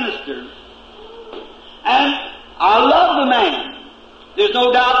certain minister. And I love the man. There's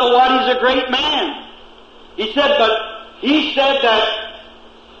no doubt but what he's a great man. He said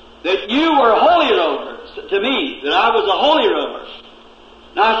that you were holy rollers to me, that I was a holy roller.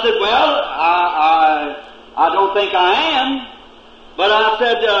 And I said, well, I don't think I am, but I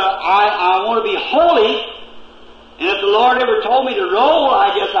said, I want to be holy, and if the Lord ever told me to roll,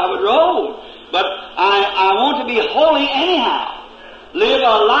 I guess I would roll. But I want to be holy anyhow. Live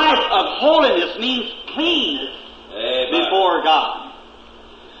a life of holiness means cleanness before God.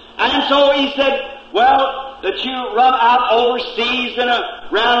 And so he said, well, that you run out overseas and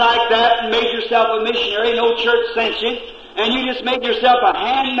around like that and made yourself a missionary, no church sent you, and you just made yourself a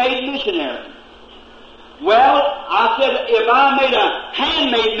handmade missionary. Well, I said, if I made a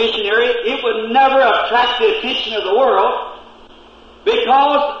handmade missionary, it would never attract the attention of the world,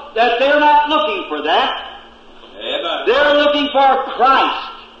 because that they're not looking for that. Amen. They're looking for Christ.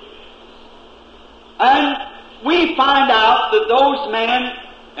 And we find out that those men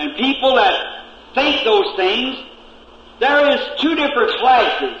and people that think those things, there is two different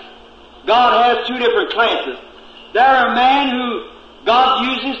classes. God has two different classes. There are men who God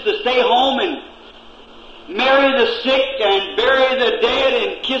uses to stay home and marry the sick and bury the dead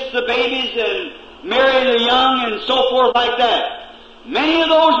and kiss the babies and marry the young and so forth like that. Many of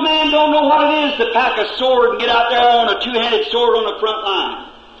those men don't know what it is to pack a sword and get out there on a two-handed sword on the front line.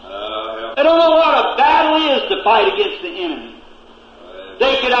 They don't know what a battle is to fight against the enemy.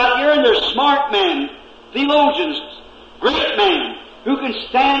 They get out here and they're smart men, theologians, great men, who can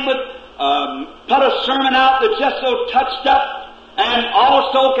stand with, put a sermon out that's just so touched up, and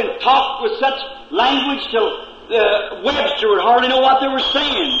also can talk with such language till Webster would hardly know what they were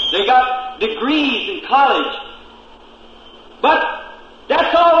saying. They got degrees in college. But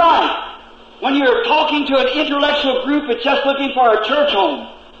that's all right. When you're talking to an intellectual group that's just looking for a church home.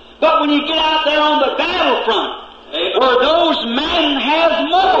 But when you get out there on the battlefront, where those men have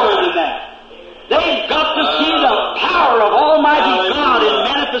more than that, they've got to see the power of Almighty God in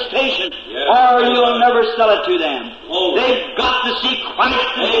manifestation, or you'll never sell it to them. They've got to see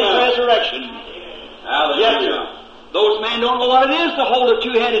Christ in His resurrection. Yes, sir. Those men don't know what it is to hold a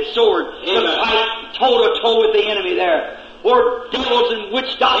two-headed sword, to fight toe-to-toe with the enemy there. Or devils and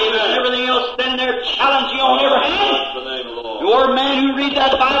witch doctors and everything else standing there challenging you on every hand. Or man who read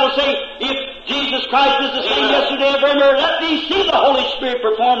that Bible say, if Jesus Christ is the same yesterday and forever, let me see the Holy Spirit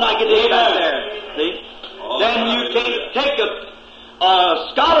perform like it did back there. See? Then you can't take a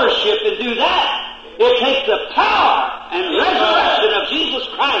scholarship and do that. It takes the power and resurrection of Jesus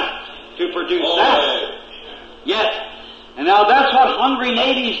Christ to produce that. Yes. And now that's what hungry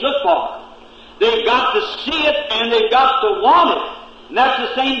natives look for. They've got to see it and they've got to want it. And that's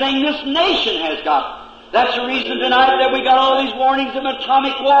the same thing this nation has got. That's the reason tonight that we got all these warnings of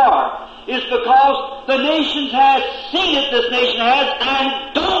atomic war. Is because the nations has seen it, this nation has,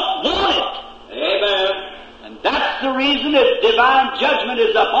 and don't want it. Amen. And that's the reason that divine judgment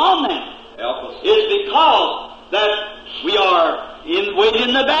is upon them. Is because that we are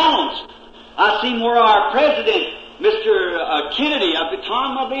waiting the balance. I seen where our president, Mr. Kennedy,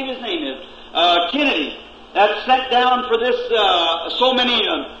 Tom, I believe his name is, Kennedy, that sent down for this, so many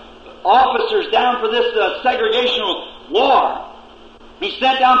officers down for this segregational war. He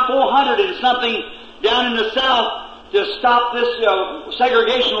sent down 400 and something down in the South to stop this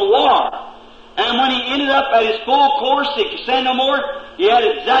segregational war. And when he ended up at his full course, he could say no more, he had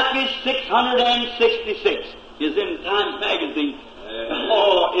exactly 666. It's in Times Magazine.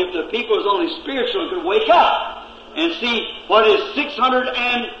 Oh, if the people was only spiritual and could wake up and see what is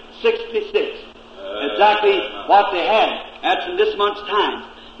 666. Exactly what they had. That's in this month's time.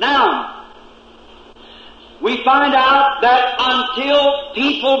 Now, we find out that until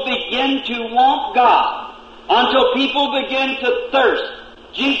people begin to want God, until people begin to thirst,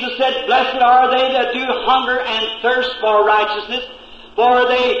 Jesus said, blessed are they that do hunger and thirst for righteousness, for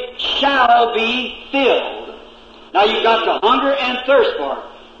they shall be filled. Now you've got to hunger and thirst for it.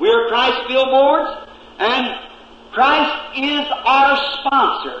 We are Christ billboards, and Christ is our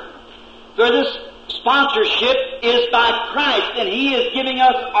sponsor. For this sponsorship is by Christ, and He is giving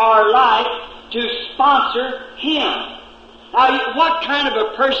us our life to sponsor Him. Now, what kind of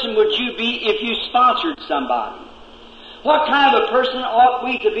a person would you be if you sponsored somebody? What kind of a person ought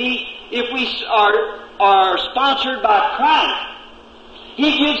we to be if we are sponsored by Christ?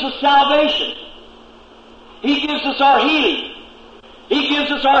 He gives us salvation. He gives us our healing. He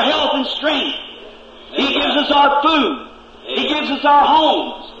gives us our health and strength. He gives us our food. He gives us our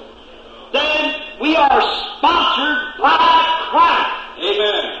homes. Then we are sponsored by Christ.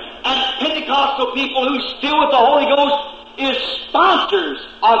 Amen. And Pentecostal people who still with the Holy Ghost is sponsors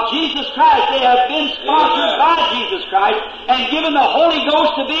of Jesus Christ. They have been sponsored by Jesus Christ and given the Holy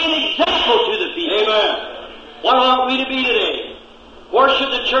Ghost to be an example to the people. Amen. What ought we to be today? Where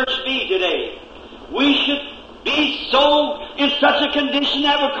should the church be today? We should be so in such a condition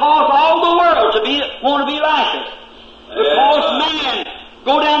that would cause all the world to want to be like us. Because man,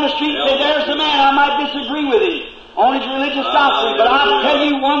 go down the street and say, there's a man, I might disagree with him on his religious doctrine, but I'll tell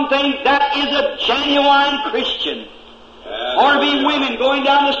you one thing, that is a genuine Christian. Or to be women going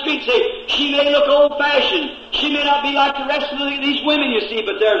down the street say, she may look old-fashioned, she may not be like the rest of these women you see,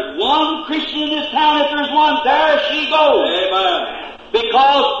 but there's one Christian in this town, if there's one, there she goes. Amen.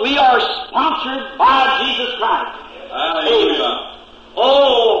 Because we are sponsored by Jesus Christ. Amen.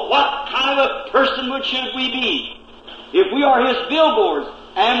 Oh, what kind of a person should we be if we are His billboards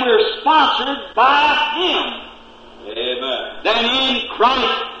and we're sponsored by Him? Amen. Then in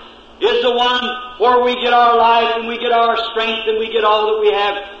Christ is the one where we get our life and we get our strength and we get all that we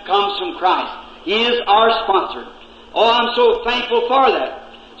have comes from Christ. He is our sponsor. Oh, I'm so thankful for that.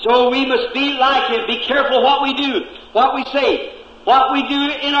 So we must be like Him. Be careful what we do, what we say, what we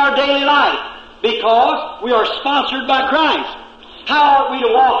do in our daily life, because we are sponsored by Christ. How ought we to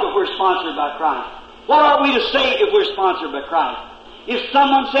walk if we're sponsored by Christ? What ought we to say if we're sponsored by Christ? If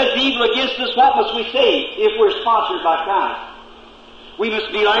someone says evil against us, what must we say if we're sponsored by Christ? We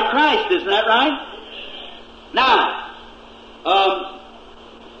must be like Christ, isn't that right? Now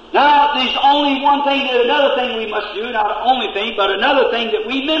there's only one thing, another thing we must do, not only thing, but another thing that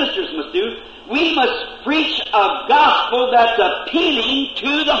we ministers must do. We must preach a gospel that's appealing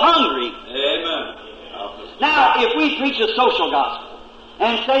to the hungry. Amen. Now, if we preach a social gospel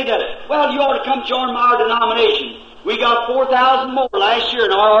and say that, well, you ought to come join our denomination. We got 4,000 more last year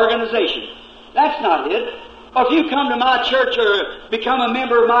in our organization. That's not it. Or if you come to my church or become a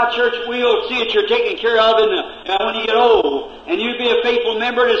member of my church, we'll see that you're taken care of when you get old. And you'll be a faithful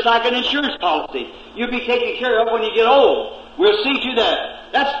member, and it's like an insurance policy. You'll be taken care of when you get old. We'll see to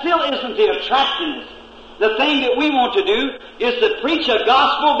that. That still isn't the attractiveness. The thing that we want to do is to preach a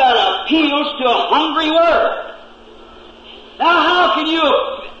gospel that appeals to a hungry world. Now, how can you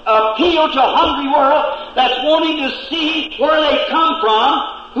appeal to a hungry world that's wanting to see where they come from,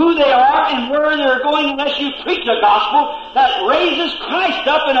 who they are, and where they're going, unless you preach a gospel that raises Christ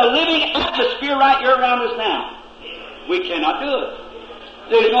up in a living atmosphere right here around us now? We cannot do it.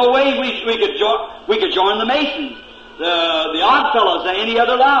 There's no way we could join the Masons, the Odd Fellows, any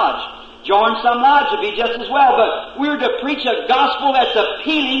other lodge. Join some lodge would be just as well, but we're to preach a gospel that's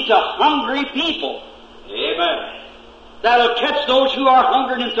appealing to hungry people. Amen. That'll catch those who are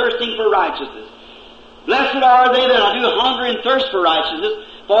hungering and thirsting for righteousness. Blessed are they that do hunger and thirst for righteousness,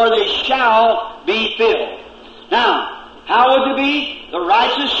 for they shall be filled. Now, how would it be? The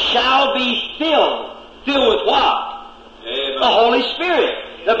righteous shall be filled. Filled with what? Amen. The Holy Spirit.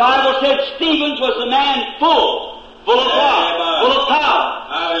 The Bible said Stephen was a man full of what? Amen. Full of power,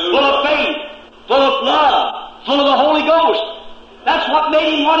 Hallelujah. full of faith, full of love, full of the Holy Ghost. That's what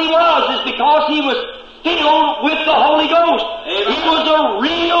made him what he was, is because he was filled with the Holy Ghost. Amen. He was a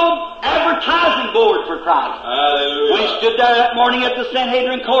real advertising board for Christ. Hallelujah. When he stood there that morning at the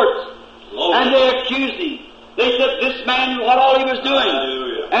Sanhedrin courts, Glory. and they accused him. They said this man knew what all he was doing.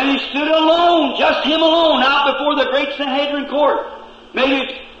 Hallelujah. And he stood alone, just him alone, out before the great Sanhedrin court.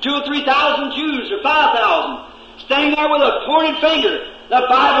 Maybe 2,000 or 3,000 Jews, or 5,000, standing there with a pointed finger. The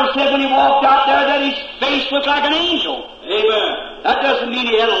Bible said when he walked out there that his face looked like an angel. Amen. That doesn't mean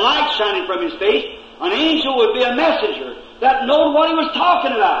he had a light shining from his face. An angel would be a messenger that knew what he was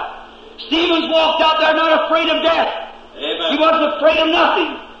talking about. Stephen walked out there not afraid of death. Amen. He wasn't afraid of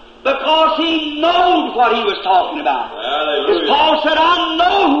nothing because he knew what he was talking about. As Hallelujah. Paul said, I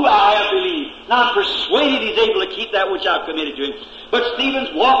know who I have believed, and I'm persuaded he's able to keep that which I've committed to him. But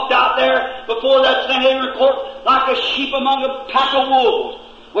Stephen walked out there before that Sanhedrin court like a sheep among a pack of wolves,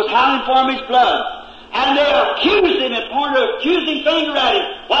 was howling for him his blood. And they accused him and pointed an accusing finger at him.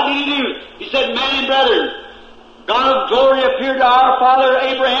 What did he do? He said, Man and brethren, God of glory appeared to our father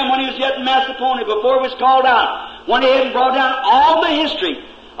Abraham when he was yet in Macedonia, before he was called out, when he had brought down all the history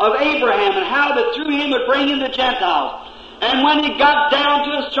of Abraham and how that through him would bring in the Gentiles. And when he got down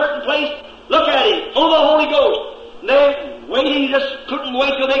to a certain place, look at him, full of the Holy Ghost. They waiting, just couldn't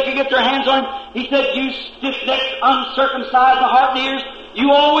wait till they could get their hands on him. He said, You stiff-necked, uncircumcised in heart and ears, you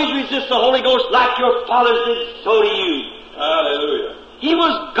always resist the Holy Ghost like your fathers did, so do you. Hallelujah. He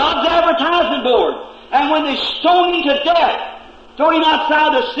was God's advertising board. And when they stoned him to death, threw him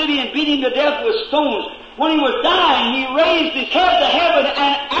outside the city and beat him to death with stones, when he was dying, he raised his head to heaven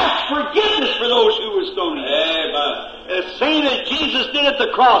and asked forgiveness for those who were stoning him. Amen. The same as Jesus did at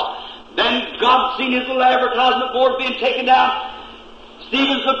the cross. Then God seen his little advertisement board being taken down.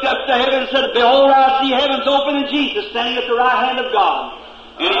 Stephen looked up to heaven and said, Behold, I see heavens open and Jesus standing at the right hand of God.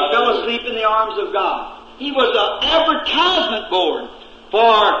 And he fell asleep in the arms of God. He was an advertisement board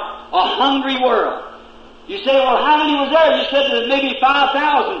for a hungry world. You say, well, how many was there? You said there was maybe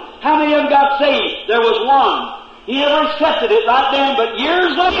 5,000. How many of them got saved? There was one. He never accepted it right then, but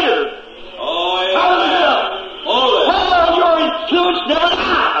years later, Oh, hallelujah. Holy. Well, your influence never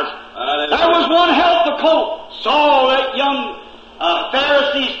dies. There was one help the colt. Saul, that young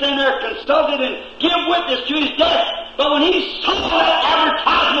Pharisee, stand there, consulted and give witness to his death. But when he saw that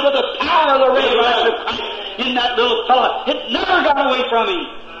advertisement of the power of the resurrection of Christ in that little fellow, it never got away from him.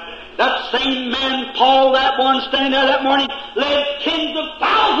 That same man, Paul, that one standing there that morning, led tens of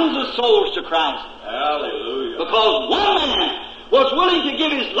thousands of souls to Christ. Hallelujah. Because one man was willing to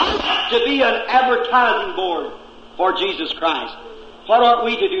give his life to be an advertising board for Jesus Christ. What aren't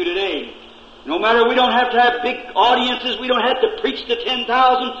we to do today? No matter, we don't have to have big audiences, we don't have to preach to 10,000,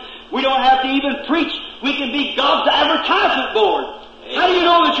 we don't have to even preach. We can be God's advertisement board. How do you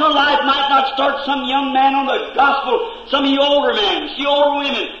know that your life might not start some young man on the gospel, some of you older men, see older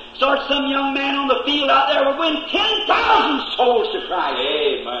women, start some young man on the field out there will win 10,000 souls to Christ.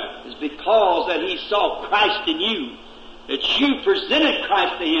 Amen. It's because that he saw Christ in you, that you presented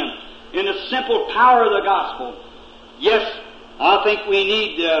Christ to him in the simple power of the gospel. Yes, I think we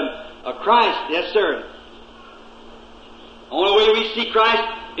need a Christ. Yes, sir. The only way we see Christ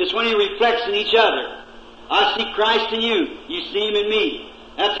is when he reflects in each other. I see Christ in you. You see him in me.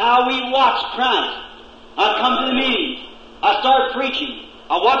 That's how we watch Christ. I come to the meetings. I start preaching.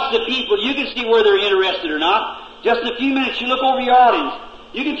 I watch the people. You can see whether they're interested or not. Just in a few minutes, you look over your audience.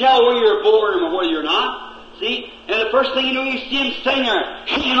 You can tell where you're bored or where you're not. See? And the first thing you know, you see them sitting there,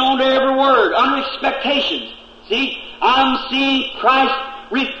 hanging on to every word, under expectations. See, I'm seeing Christ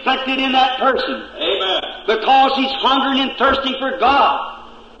reflected in that person. Amen. Because he's hungering and thirsting for God.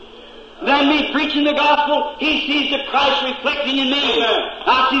 Then me preaching the gospel, he sees the Christ reflecting in me. Amen.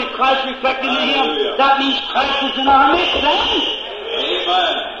 I see the Christ reflecting in him. Hallelujah. That means Christ is in our midst then.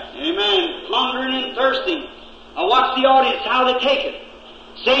 Amen. Amen. Hungering and thirsting. I watch the audience, how they take it.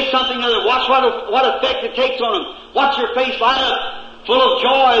 Say something or other. Watch what effect it takes on them. Watch your face light up, full of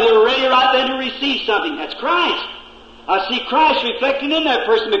joy. They're ready right then to receive something. That's Christ. I see Christ reflecting in that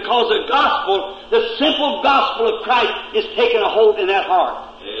person because the gospel, the simple gospel of Christ, is taking a hold in that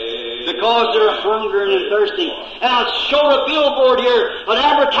heart. Because they're hungering and thirsting. And I'll show a billboard here, an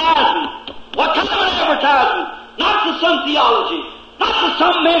advertisement. What kind of an advertisement? Not to some theology, not to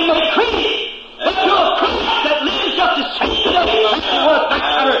some man-made creed, but to a Christ that lives just the same today as he was back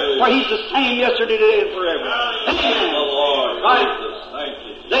there, for he's the same yesterday, today, and forever. Amen. Right?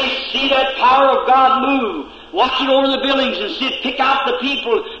 They see that power of God move. Watch it over the buildings and see it pick out the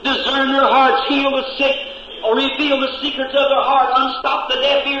people, discern their hearts, heal the sick, or reveal the secrets of their heart, unstop the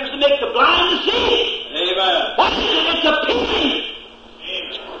deaf ears to make the blind to see. Amen. What is it? It's a picture.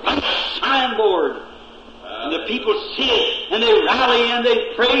 It's Christ's signboard. And the people see it, and they rally and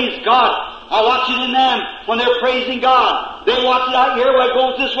they praise God. I watch it in them when they're praising God. They watch it out here where it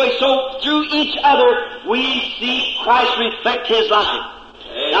goes this way. So through each other, we see Christ reflect His life.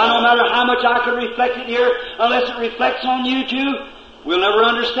 Now, no matter how much I can reflect it here, unless it reflects on you too, we'll never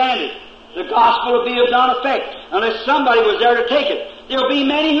understand it. The gospel will be of none effect unless somebody was there to take it. There'll be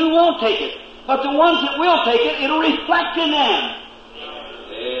many who won't take it. But the ones that will take it, it'll reflect in them.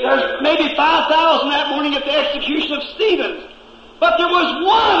 There's maybe 5,000 that morning at the execution of Stephen. But there was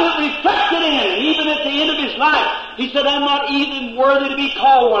one that reflected in him, even at the end of his life. He said, I'm not even worthy to be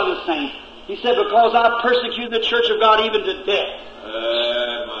called one of the saints. He said, because I persecuted the church of God even to death.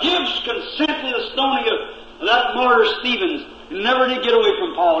 Gives consent to the stoning of that martyr Stephen. He never did get away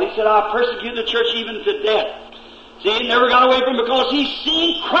from Paul. He said, I persecuted the church even to death. See, he never got away from it because he's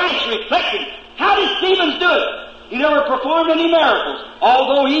seen Christ reflected. How did Stephen do it? He never performed any miracles,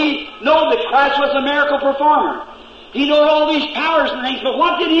 although he knew that Christ was a miracle performer. He knew all these powers and things, but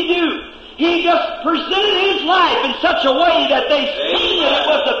what did he do? He just presented his life in such a way that they seen that it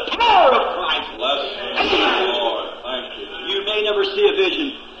was the power of Christ. Amen. Lord, thank you. You may never see a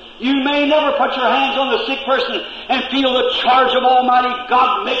vision. You may never put your hands on the sick person and feel the charge of Almighty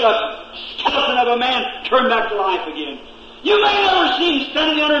God make a skeleton of a man turn back to life again. You may never see him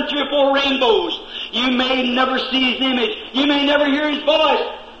standing under 3 or 4 rainbows. You may never see his image. You may never hear his voice.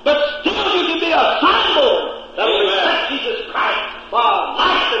 But still you can be a signboard that will reflect Jesus Christ by a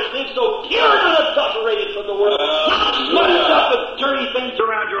life that lives so pure and unadulterated from the world. Not smudged up with dirty things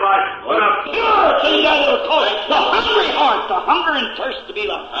around your life, but a pure thing that will cause the hungry heart, the hunger and thirst to be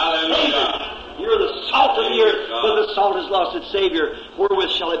like Savior. You're the salt of the earth, but the salt has lost its Savior.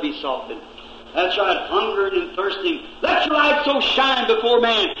 Wherewith shall it be salted? That's right, hungering and thirsting. Let your light so shine before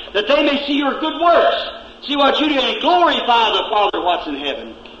man that they may see your good works. See what you do and glorify the Father what's in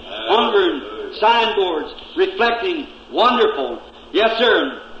heaven. Hungering, signboards, reflecting, wonderful. Yes,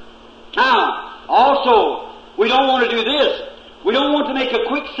 sir. Now, also, we don't want to do this. We don't want to make a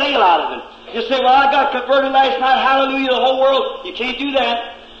quick sale out of it. You say, well, I got converted last night, hallelujah, the whole world. You can't do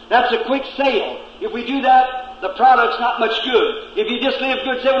that. That's a quick sale. If we do that, the product's not much good. If you just live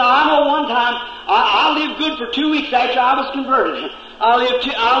good, say, well, I know one time I lived good for 2 weeks after I was converted. I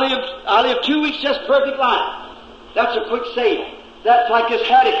lived 2 weeks just perfect life. That's a quick sale. That's like this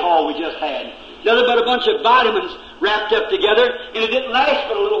Hadicol we just had. Nothing but a bunch of vitamins wrapped up together, and it didn't last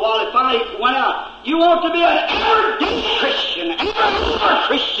but a little while. It finally went out. You want to be an everyday Christian, every hour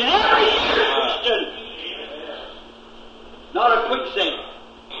Christian, every year Christian. Not a quick sale.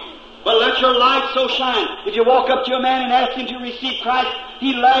 But let your light so shine. If you walk up to a man and ask him to receive Christ,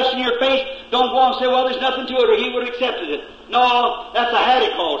 he laughs in your face. Don't go and say, well, there's nothing to it, or he would have accepted it. No, that's a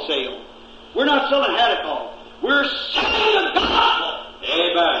Hadicol sale. We're not selling Hadicol. We're selling the gospel.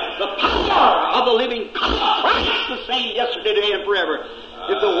 Amen. The power of the living God. Christ the same yesterday, today, and forever.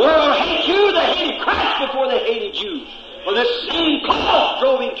 If the world hates you, they hated Christ before they hated you. For this same cause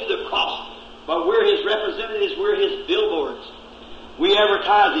drove him to the cross. But we're his representatives, we're his billboards. We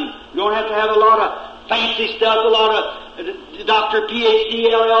advertise him. You don't have to have a lot of fancy stuff, a lot of Dr.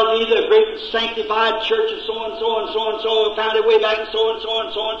 Ph.D., LLD, the great sanctified church of so and so and so and so, founded way back in so and so and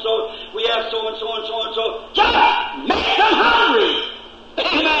so and so. We have so and so and so and so. Just make them hungry.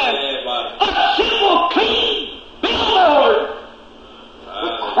 Amen. A simple, clean billboard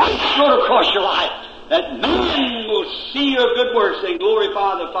with Christ wrote across your life, that man will see your good works and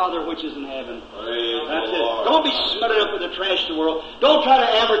glorify the Father which is in heaven. That's it. Don't be smutted up with the trash of the world. Don't try to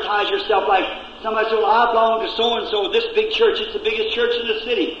advertise yourself like Somebody said, well, I belong to so-and-so, this big church. It's the biggest church in the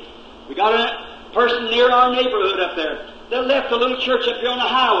city. We got a person near our neighborhood up there. They left a little church up here on the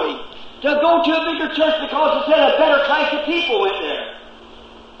highway to go to a bigger church because they said a better class of people went there.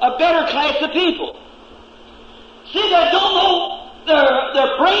 A better class of people. See, they don't know,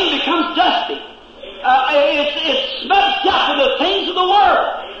 their brain becomes dusty. It's smudged up with the things of the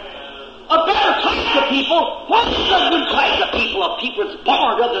world. A better class of people. What is a good class of people? A people that's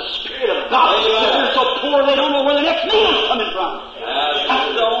born of the Spirit of God. They're so poor they don't know where the next meal's coming from. That's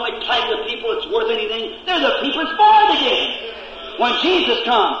the only class of people that's worth anything. They're the people that's born again. When Jesus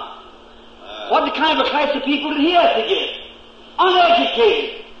comes, what kind of a class of people did he have to get?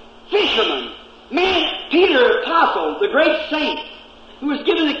 Uneducated, fishermen, man, Peter, apostle, the great saint, who was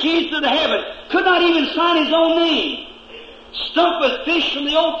given the keys to the heaven, could not even sign his own name. Stunk with fish from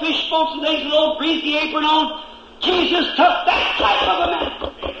the old fish boats and days with old greasy apron on. Jesus took that type of a man.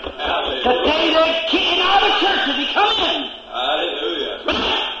 Today they're kicking out of church as he come in. Hallelujah.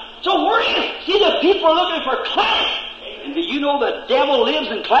 Right? So where is it? See, the people are looking for class. And do you know the devil lives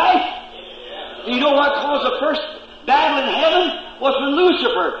in class? Do you know what caused the first battle in heaven? Was when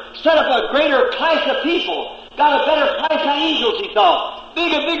Lucifer set up a greater class of people. Got a better class of angels, he thought.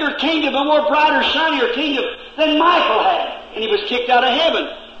 Bigger kingdom, a more brighter, shinier kingdom than Michael had. And he was kicked out of heaven.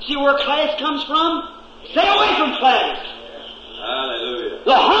 See where class comes from? Stay away from class. Hallelujah.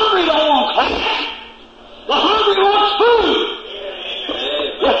 The hungry don't want class. The hungry wants food.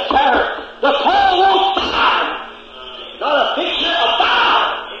 Yes, sir. The poor wants fire. Got a picture of fire.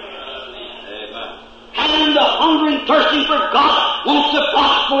 And the hungry and thirsty for God wants the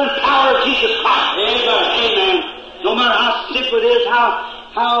gospel and power of Jesus Christ. Amen. No matter how simple it is, how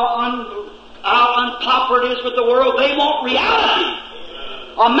unpopular it is with the world, they want reality.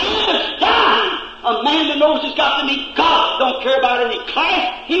 A man that's dying, a man that knows he's got to meet God, don't care about any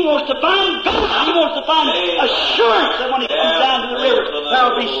class. He wants to find God. He wants to find assurance that when he comes down to the river,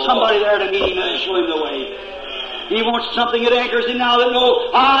 there'll be somebody there to meet him and show him the way. He wants something that anchors him now that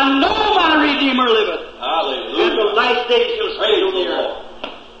knows, I know my Redeemer liveth. Hallelujah. And the last days he'll stand on the earth.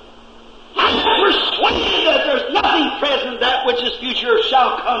 I'm persuaded that there's nothing present, that which is future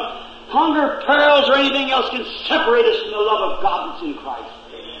shall come. Hunger, perils, or anything else can separate us from the love of God that's in Christ.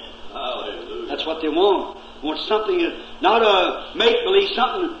 Hallelujah. That's what they want. They want something, not a make-believe,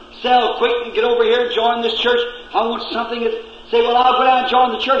 something sell quick and get over here and join this church. I want something that say, well, I'll go down and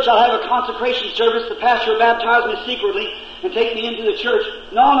join the church. I'll have a consecration service. The pastor will baptize me secretly and take me into the church.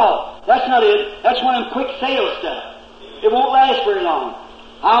 No, that's not it. That's one of them quick sales stuff. It won't last very long.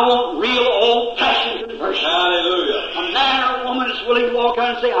 I want real old-fashioned conversion. Hallelujah. A man or a woman that's willing to walk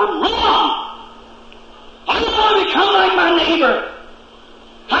out and say, I'm wrong. I don't want to become like my neighbor.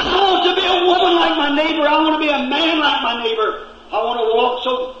 I don't want to be a woman like my neighbor. I want to be a man like my neighbor. I want to walk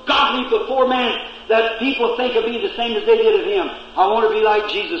so godly before man that people think of me the same as they did of him. I want to be like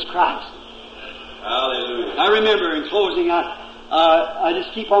Jesus Christ. Hallelujah. I remember in closing, I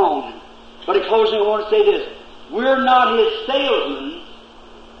just keep on. But in closing, I want to say this. We're not his salesmen.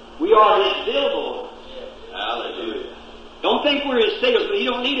 We are his billboards. Hallelujah. Don't think we're his salesmen. You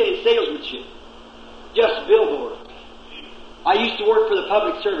don't need any salesmanship. Just billboards. I used to work for the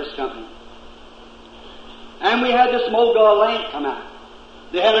public service company. And we had this Mogul lamp come out.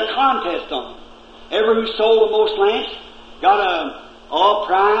 They had a contest on it. Everyone who sold the most lamps got a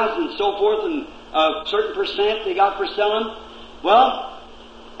prize and so forth, and a certain percent they got for selling. Well,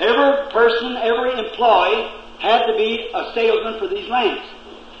 every person, every employee had to be a salesman for these lamps.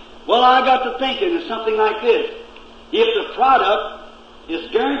 Well, I got to thinking of something like this. If the product is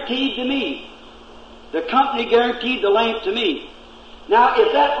guaranteed to me, the company guaranteed the lamp to me. Now,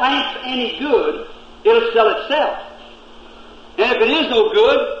 if that lamp's any good, it'll sell itself. And if it is no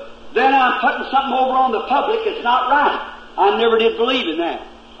good, then I'm putting something over on the public that's not right. I never did believe in that.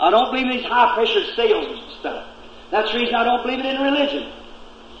 I don't believe in these high-pressure sales stuff. That's the reason I don't believe it in religion.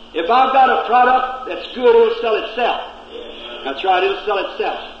 If I've got a product that's good, it'll sell itself. That's right, it'll sell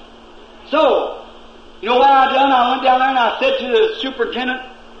itself. So, you know what I done? I went down there and I said to the superintendent,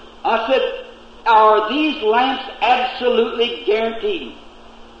 I said, are these lamps absolutely guaranteed?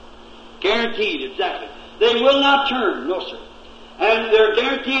 Guaranteed, exactly. They will not turn, no sir. And they're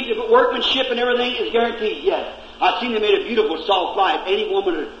guaranteed, the workmanship and everything is guaranteed, yes. I've seen they made a beautiful soft light. Any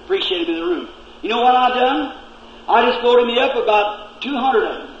woman would appreciate them in the room. You know what I done? I just loaded me up about 200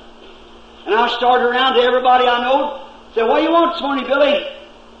 of them. And I started around to everybody I know. Said, what do you want this morning, Billy?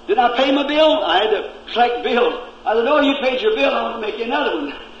 Did I pay my bill? I had to collect bills. I said, no, you paid your bill. I want to make you another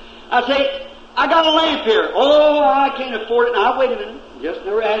one. I say, I got a lamp here. Oh, I can't afford it. Now, wait a minute. Just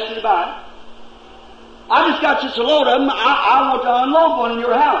never asked you to buy it. I just got just a load of them. I want to unload one in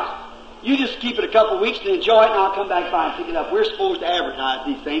your house. You just keep it a couple of weeks to enjoy it, and I'll come back by and pick it up. We're supposed to advertise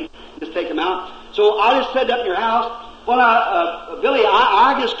these things. Just take them out. So I just set it up in your house. Well, Billy,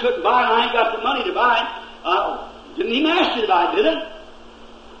 I just couldn't buy it. I ain't got the money to buy it. Didn't even ask you to buy it, did I?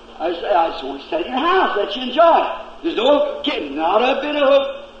 I just want to set it in your house, let you enjoy it. There's no kidding, not a bit of hook.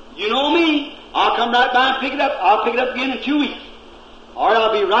 You know me. I'll come right by and pick it up. I'll pick it up again in 2 weeks. All right,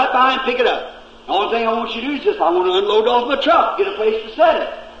 I'll be right by and pick it up. The only thing I want you to do is I want to unload off my truck, get a place to set it.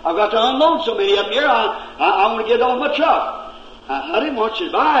 I've got to unload so many up here, I want to get it off my truck. I didn't want you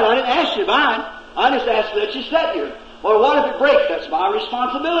to buy it. I didn't ask you to buy it. I just asked to let you set here. Well, what if it breaks? That's my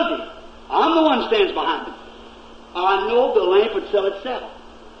responsibility. I'm the one who stands behind it. I know the lamp would sell itself.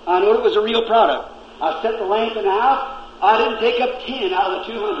 I know it was a real product. I set the lamp in the house. I didn't take up 10 out of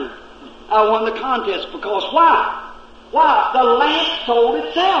the 200. I won the contest because why? Why? The lamp sold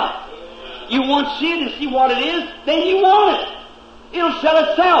itself. You want to see it and see what it is, then you want it. It'll sell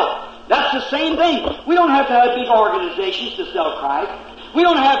itself. That's the same thing. We don't have to have big organizations to sell Christ. We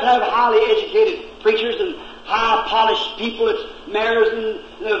don't have to have highly educated preachers and high-polished people as mayors and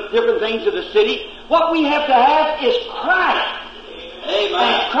different things of the city. What we have to have is Christ. Amen.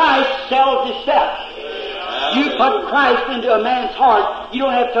 And Christ sells himself. You put Christ into a man's heart, you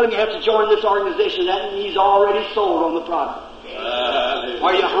don't have to tell him you have to join this organization. That he's already sold on the product.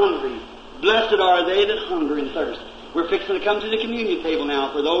 Are you hungry? Blessed are they that hunger and thirst. We're fixing to come to the communion table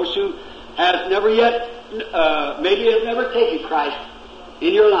now for those who have never yet, maybe have never taken Christ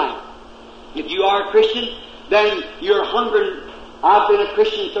in your life. If you are a Christian, then you're hungering. I've been a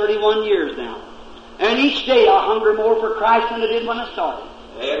Christian 31 years now. And each day I hunger more for Christ than I did when I started.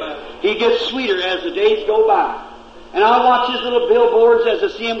 Amen. He gets sweeter as the days go by. And I watch his little billboards as I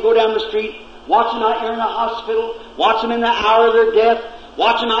see them go down the street, watch them out here in the hospital, watch them in the hour of their death,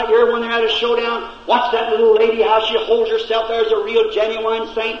 watch them out here when they're at a showdown, watch that little lady, how she holds herself there as a real, genuine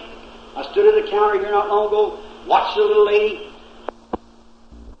saint. I stood at the counter here not long ago, watched the little lady.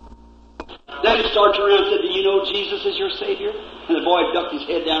 Then he starts around and said, do you know Jesus is your Savior? And the boy ducked his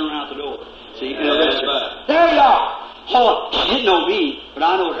head down around the door. See, in the restaurant. There you are. Oh, she didn't know me, but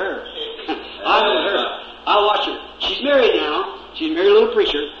I know her. I know her. I watch her. She's married now. She's a married little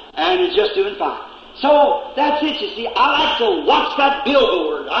preacher, and is just doing fine. So, that's it, you see. I like to watch that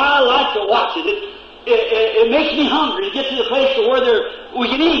billboard. I like to watch it. It makes me hungry to get to the place to where we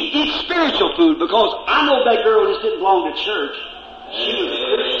can eat spiritual food, because I know that girl just didn't belong to church. She was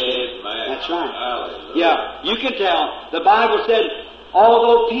a Christian. That's right. Hallelujah. Yeah, you can tell. The Bible said,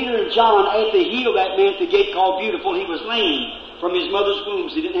 although Peter and John had to heal that man at the gate called Beautiful, he was lame from his mother's womb.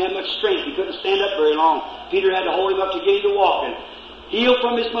 He didn't have much strength. He couldn't stand up very long. Peter had to hold him up to get him to walking. Healed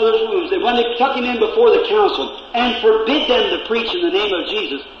from his mother's womb. When they took him in before the council and forbid them to preach in the name of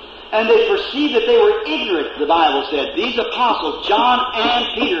Jesus, and they perceived that they were ignorant, the Bible said. These apostles, John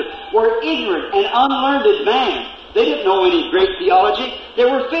and Peter, were ignorant and unlearned men. They didn't know any great theology. They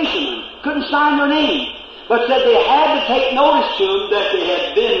were fishermen. Couldn't sign their name. But said they had to take notice to them that they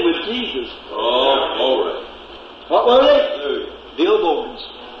had been with Jesus. Oh, glory. What were they? Billboards.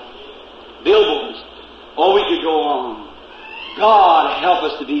 Billboards. Oh, we could go on. God help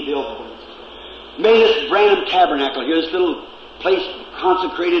us to be billboards. May this Branham Tabernacle here, this little place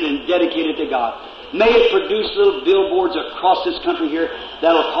consecrated and dedicated to God, may it produce little billboards across this country here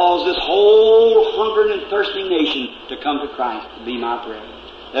that'll cause this whole hungering and thirsting nation to come to Christ, to be my prayer.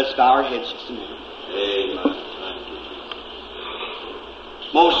 Let's bow our heads just a minute. Amen.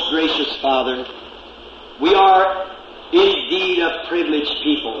 Most gracious Father, we are indeed a privileged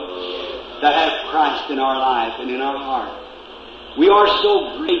people that have Christ in our life and in our heart. We are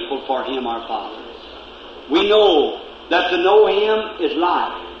so grateful for Him, our Father. We know that to know Him is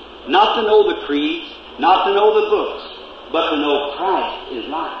life. Not to know the creeds, not to know the books, but to know Christ is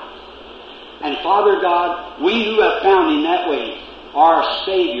life. And Father God, we who have found Him that way, our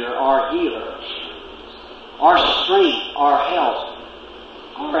Savior, our healer, our strength, our help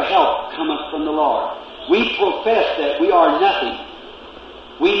cometh from the Lord. We profess that we are nothing.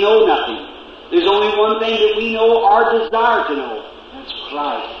 We know nothing. There's only one thing that we know, our desire to know. That's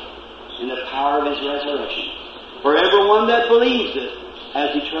Christ in the power of His resurrection. For everyone that believes it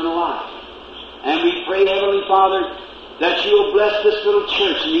has eternal life. And we pray, Heavenly Father, that You'll bless this little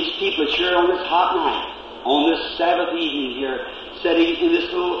church and these people here on this hot night, on this Sabbath evening here, sitting in this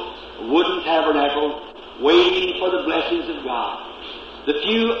little wooden tabernacle, waiting for the blessings of God. The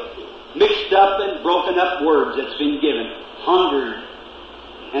few mixed up and broken up words that's been given, hungered,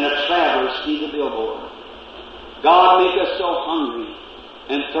 and a traveler see the billboard. God, make us so hungry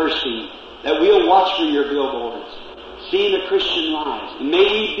and thirsty that we'll watch for Your billboards, seeing the Christian lives. And may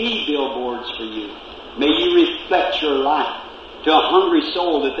we be billboards for You. May You reflect Your life to a hungry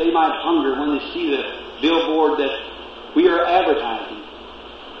soul, that they might hunger when they see the billboard that we are advertising.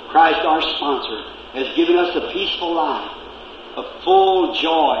 Christ, our sponsor, has given us a peaceful life, a full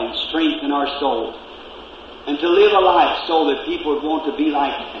joy and strength in our soul, and to live a life so that people would want to be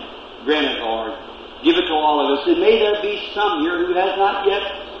like that. Grant it, Lord. Give it to all of us. And may there be some here who has not yet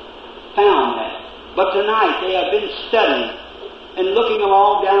found that. But tonight they have been studying and looking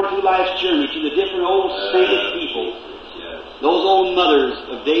along down through life's journey to the different old sainted people, those old mothers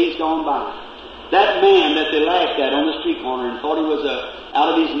of days gone by. That man that they laughed at on the street corner and thought he was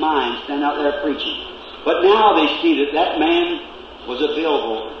out of his mind standing out there preaching. But now they see that that man was a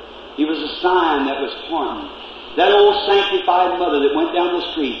billboard. He was a sign that was pointing. That old sanctified mother that went down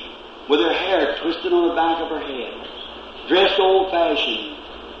the street with her hair twisted on the back of her head, dressed old-fashioned.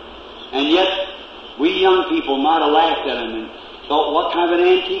 And yet, we young people might have laughed at him and thought, what kind of an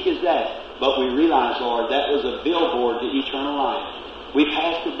antique is that? But we realize, Lord, that was a billboard to eternal life. We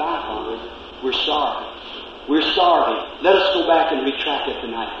passed it by, Father. We're sorry. We're sorry. Let us go back and retract it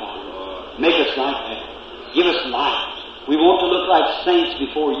tonight, Father. Make us like that. Give us life. We want to look like saints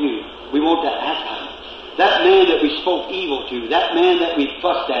before you. We want to act like it. That man that we spoke evil to, that man that we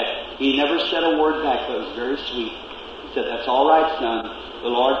fussed at, he never said a word back, but it was very sweet. He said, that's all right, son.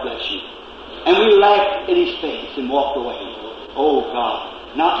 The Lord bless you. And we laughed in his face and walked away. Oh,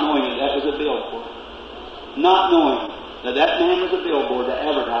 God. Not knowing that that was a billboard. Not knowing that that man was a billboard to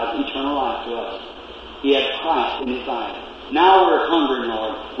advertise eternal life to us. He had Christ in his life. Now we're hungry,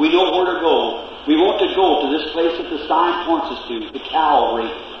 Lord. We know where to go. We want to go to this place that the sign points us to Calvary,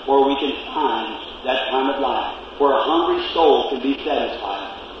 where we can find that time of life, where a hungry soul can be satisfied.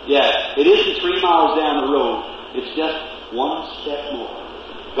 Yes, it isn't 3 miles down the road. It's just one step more.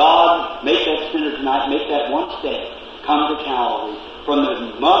 God, make that sinner tonight, make that one step, come to Calvary. From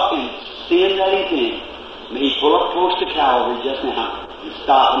the muck and sin that he's in, may he pull up close to Calvary just now and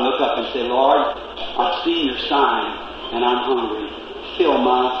stop and look up and say, Lord, I've seen your sign and I'm hungry. Fill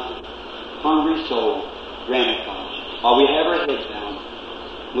my hungry soul. Grant it, Father. While we have our heads down,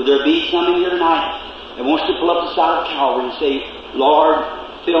 would there be some in here tonight that wants to pull up the side of Calvary and say, Lord,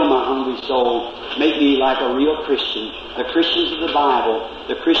 fill my hungry soul. Make me like a real Christian. The Christians of the Bible,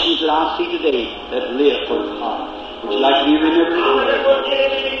 the Christians that I see today that live for God. Would you like to be remembered?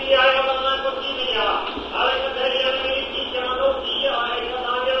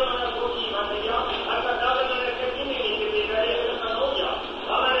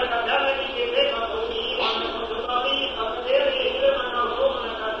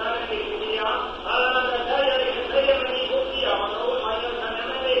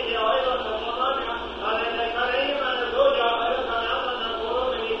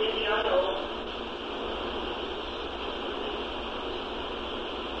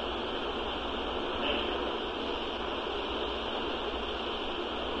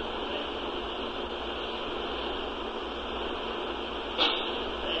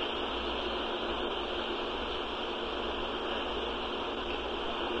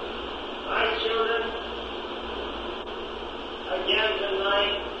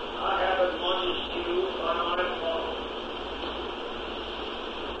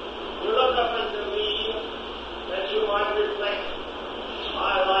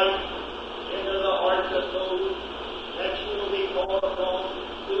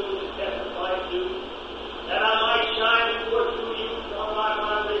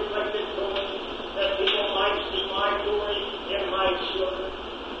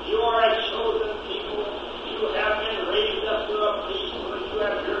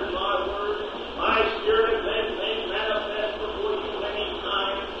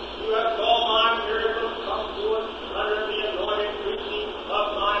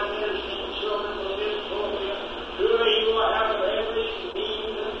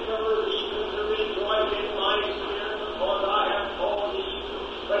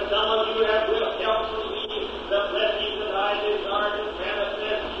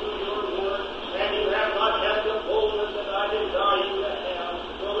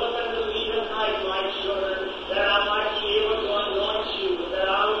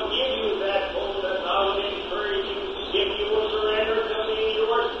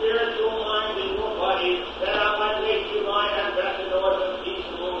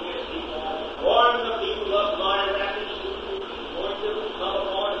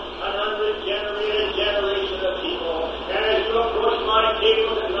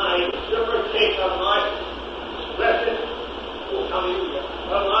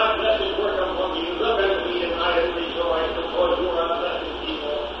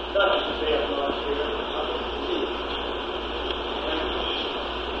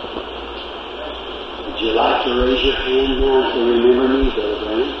 Would you like like to raise your hand now and say, remember me, Brother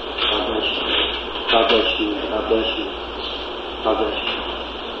Branham. God bless you. God bless you. God bless you. God bless you.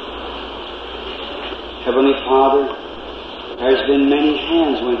 Heavenly Father, there's been many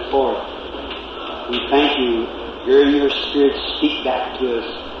hands went forth. We thank you, hearing your Spirit speak back to us,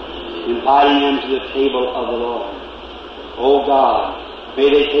 inviting them to the table of the Lord. Oh God, may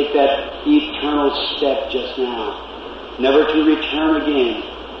they take that eternal step just now, never to return again,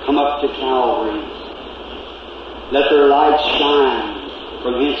 come up to Calvary. Let their light shine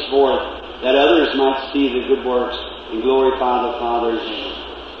from henceforth, that others might see the good works and glorify the Father's name.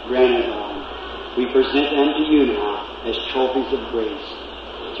 Grant it, Lord. We present them to you now as trophies of grace.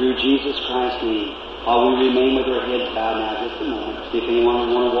 Through Jesus Christ's name, while we remain with our heads bowed now just a moment, see if anyone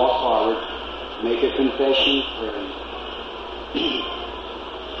would want to walk forward, make a confession, pray.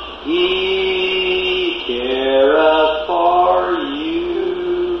 He careth for you.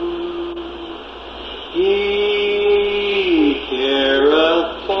 He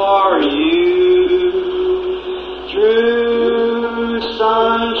careth for you. Through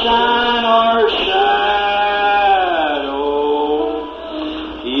sunshine or shadow,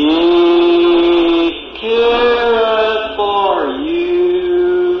 He careth for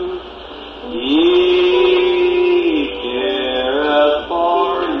you. He careth for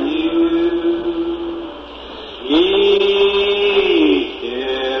you. He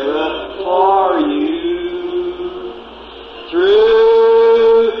careth for you.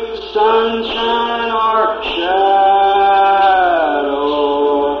 Through sunshine or shadow,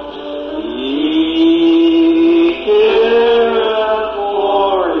 He careth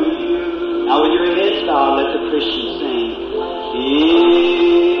for you. Now with your heads bowed, let the Christians sing. He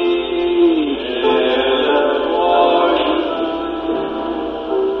careth for you.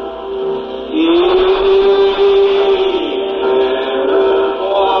 He careth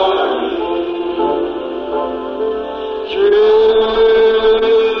for you. Through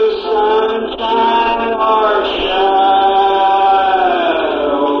sunshine or shadow,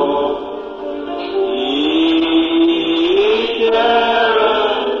 He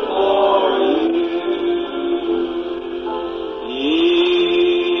careth for you. He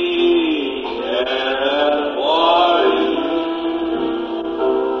careth for you.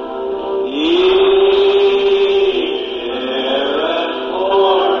 He careth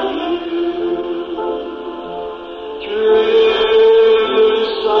for you. Through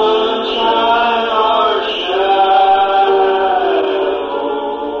sunshine or shadow,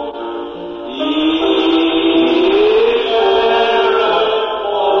 He careth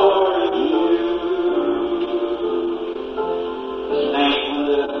for you. Thank when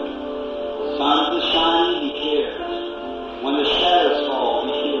the sun is shining, He cares. When the shadows fall,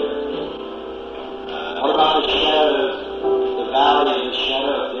 He cares. What about the shadows, the valley of the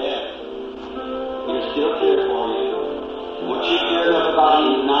shadow of death? He'll still care for you. Won't you care enough about Him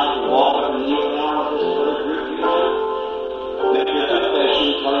tonight to walk up and kneel down with this little group you have? Make your confession,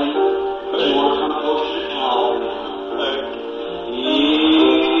 tell Him that you want to come closer to Calvary now. He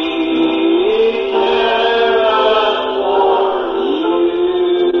careth for you.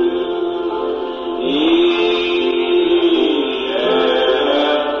 He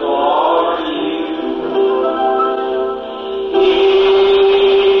careth for you. He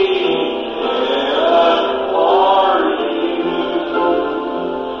careth for you.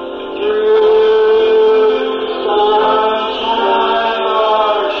 Through sunshine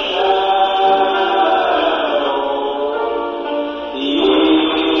or shadow, He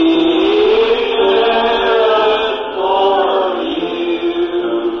careth for you.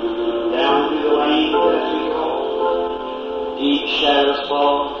 Down through the lane as we go, deep shadows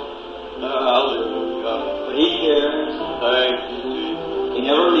fall, Hallelujah. but He cares. Thank you, He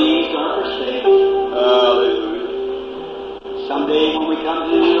never leaves nor forsakes. Hallelujah. Someday when we come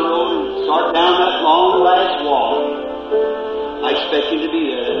to the road and start down that long last walk, I expect Him to be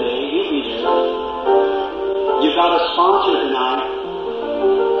there that day. He'll be there. You've got a sponsor tonight.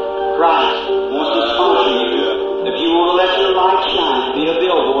 Christ wants to sponsor you. If you want to let your light shine, be a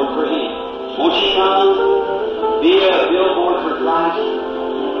billboard for Him. Won't you come? Be a billboard for Christ.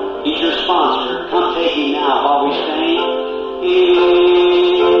 He's your sponsor. Come take Him now while we sing. He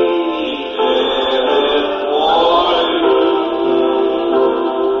careth for you.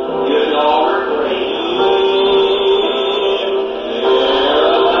 Give the altar praise. He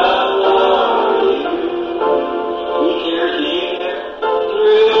careth for you. He cares. He cares.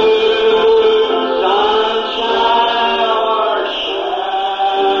 Through sunshine or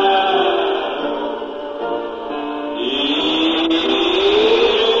shadow, He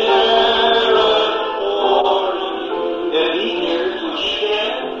careth for you. If He cares, would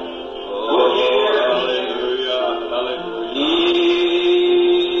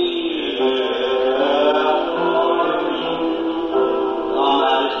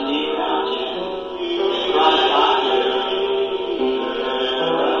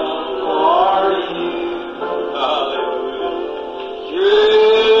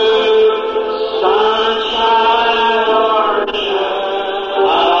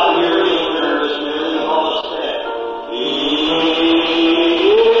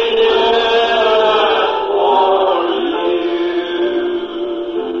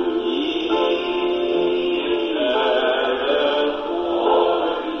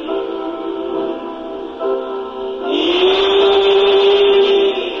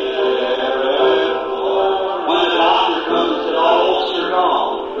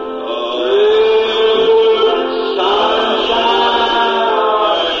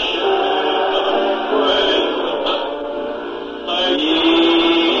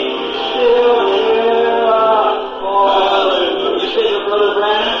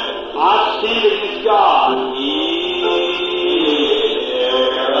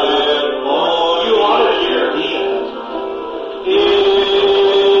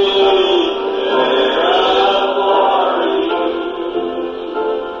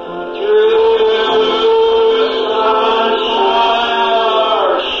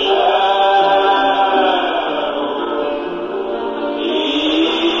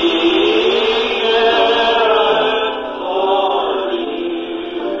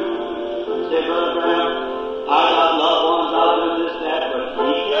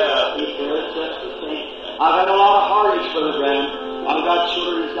I've had a lot of heartaches, Brother Branham. I've got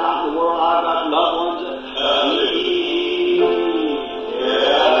children that's out in the world. I've got loved ones that he's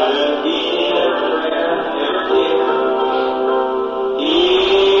every prayer, every tear.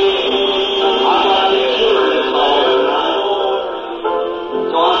 I've got 2 children that's all over now.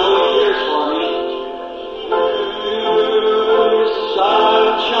 So I know He cares for me.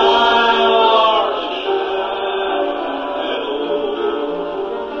 Sunshine, Lord.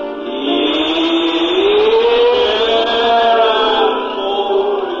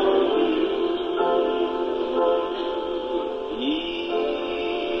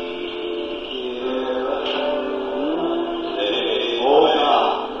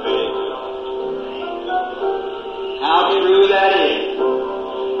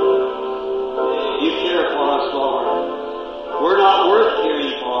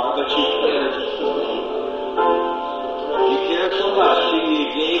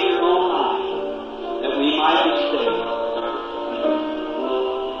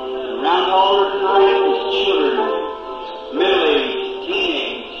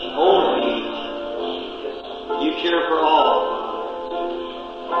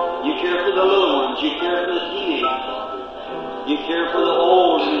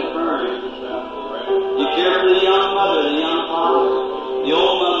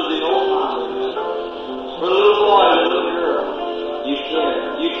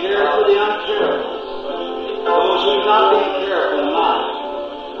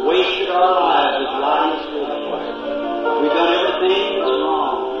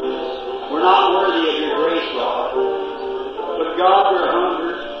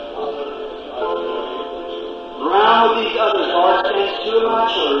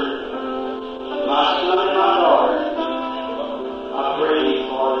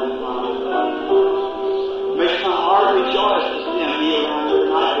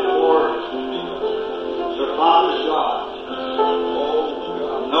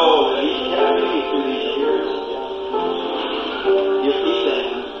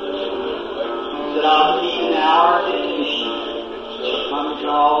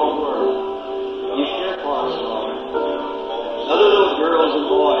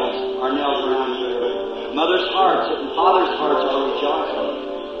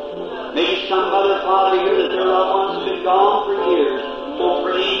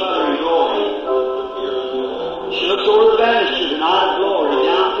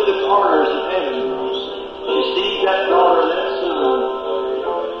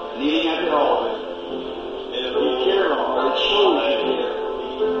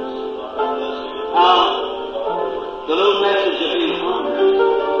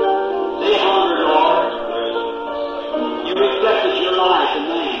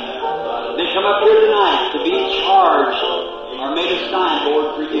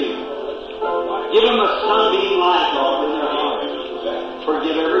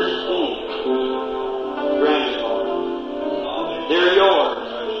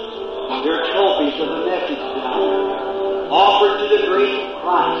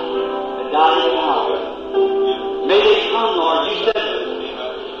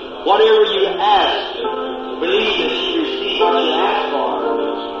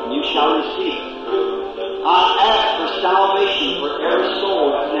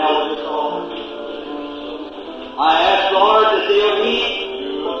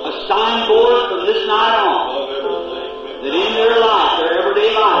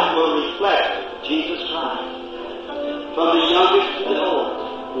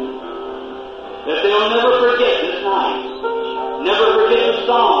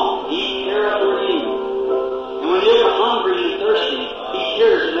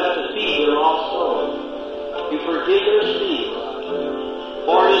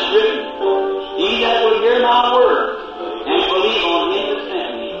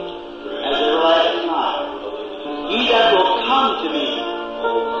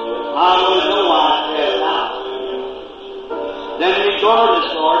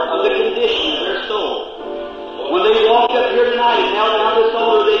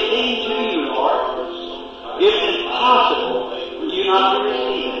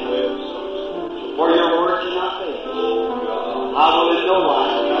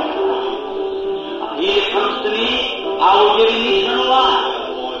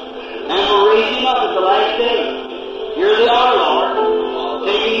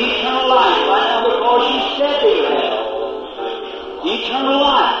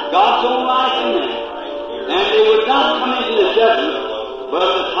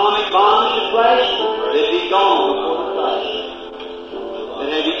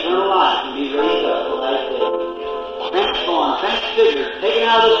 Transfigured, taken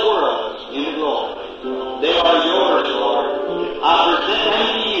out of this world into glory. They are yours, Lord. I present them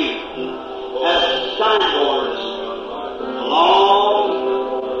to you as signboards along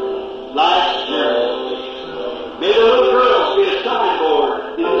life's journey. May the little girls be a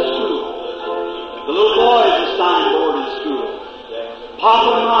signboard in the school. The little boys a signboard in school. Papa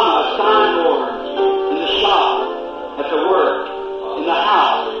and Mama a signboard in the shop, at the work, in the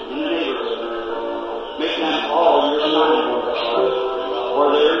house, in the neighborhood. Make them all your signboards,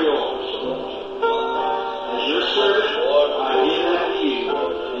 for they're yours. As your servant, I give them to you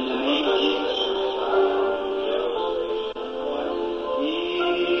in the name of Jesus.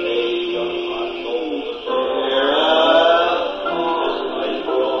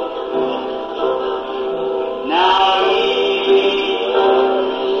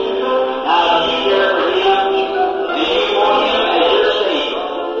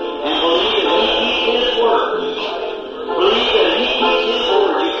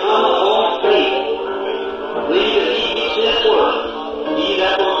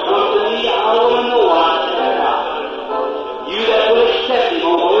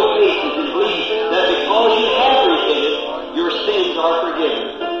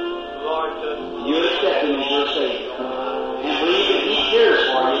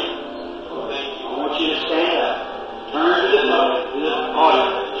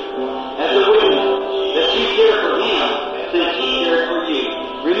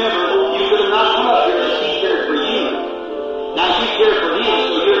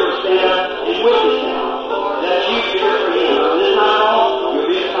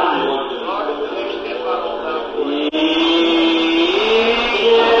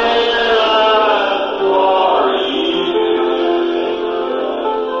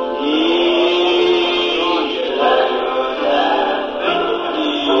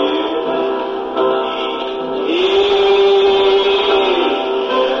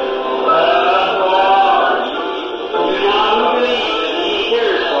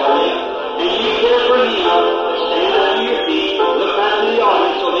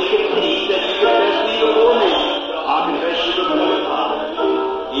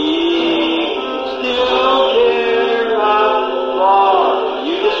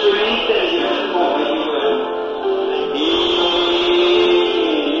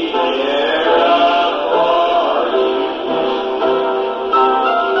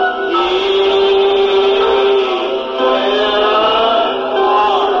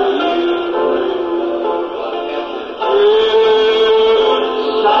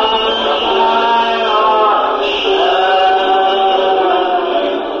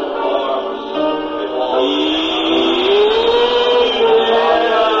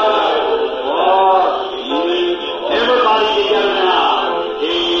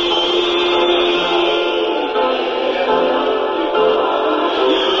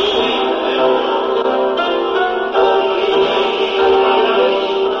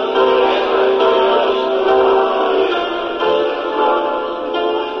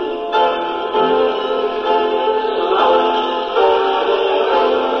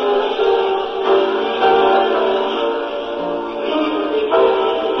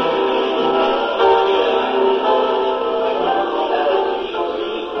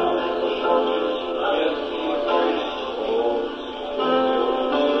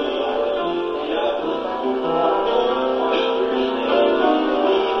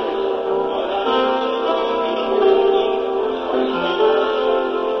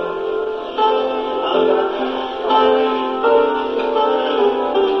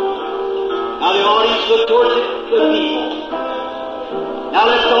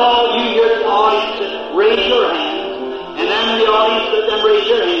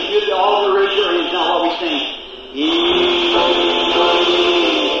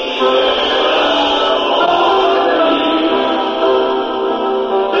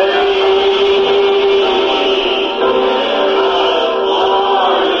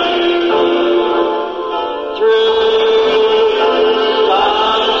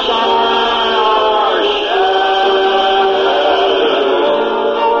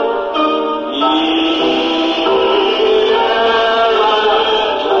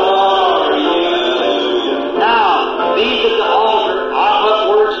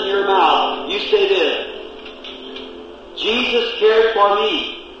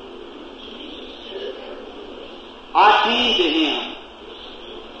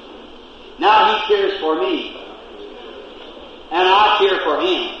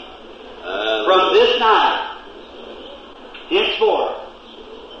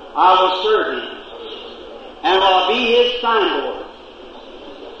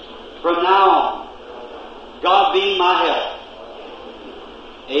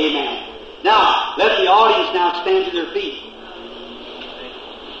 Now, let's the audience now stand to their feet.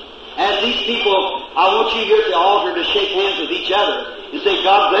 As these people, I want you here at the altar to shake hands with each other and say,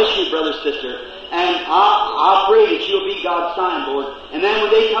 God bless you, brother, sister. And I pray that you'll be God's signboard. And then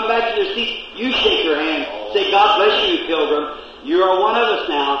when they come back to their seats, you shake your hand. Say, God bless you, pilgrim. You are one of us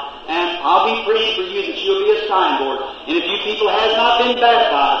now. And I'll be praying for you that you'll be a signboard. And if you people have not been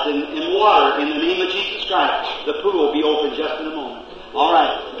baptized in water in the name of Jesus Christ, the pool will be open just in a moment. All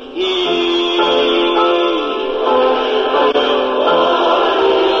right.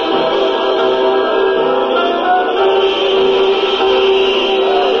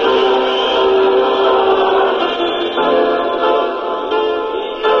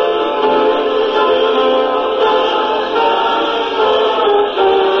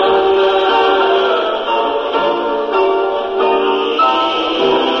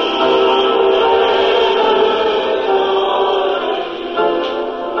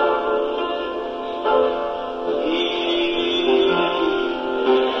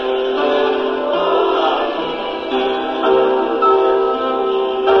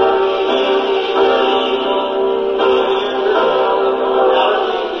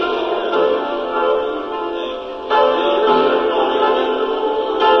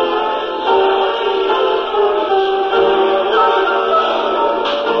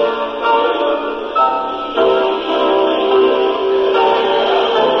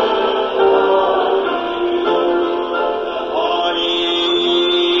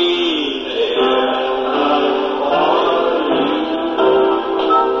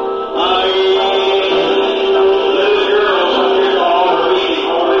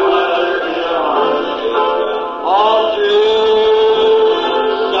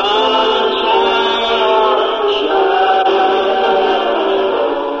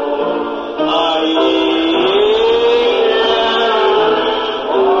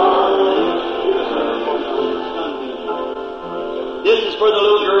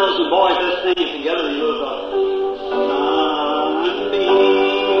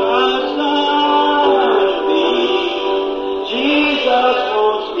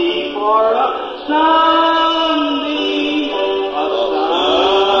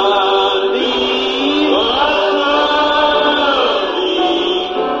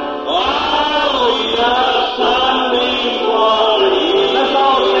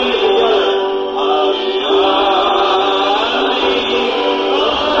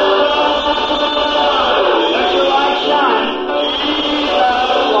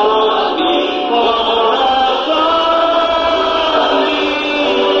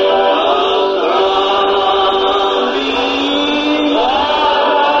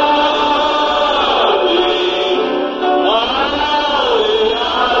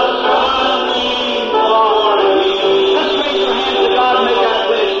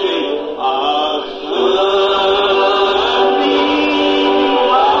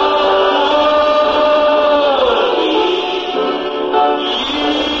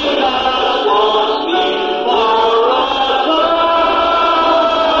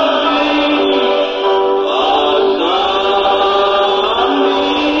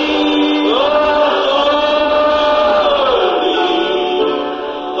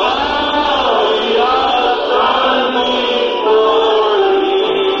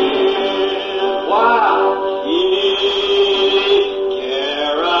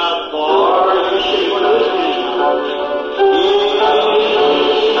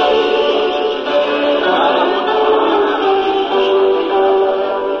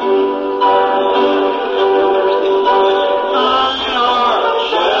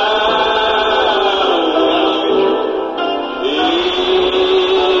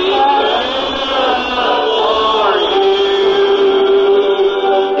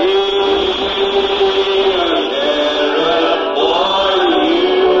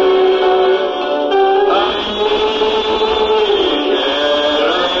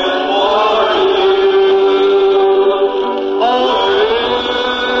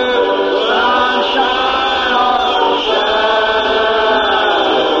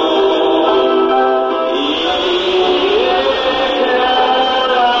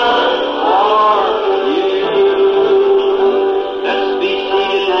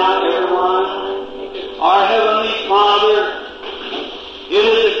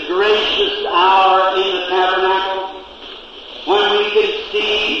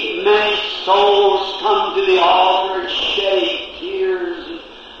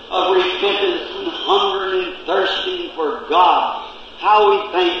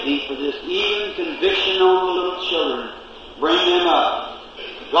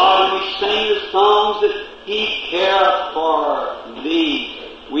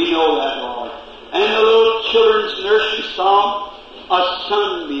 And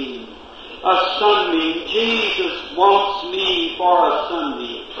a sunbeam. Jesus wants me for a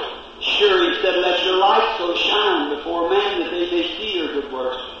sunbeam. Sure, He said, let your light so shine before men that they may see your good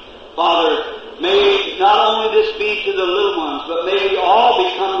works. Father, may not only this be to the little ones, but may we all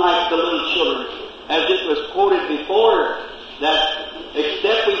become like the little children, as it was quoted before, that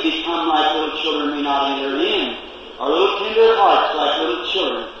except we become like little children, may not enter in. Our little tender hearts like little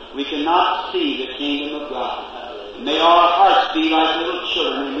children, we cannot see the kingdom of God. May our hearts be like little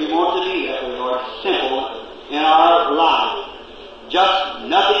children, and we want to be that way, Lord, simple in our life. Just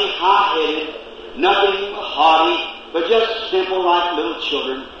nothing high-headed, nothing haughty, but just simple like little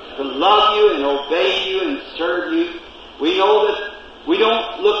children, to love you and obey you and serve you. We know that we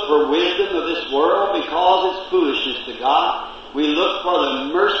don't look for wisdom of this world because it's foolishness to God. We look for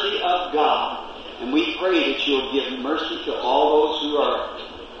the mercy of God. And we pray that you'll give mercy to all those who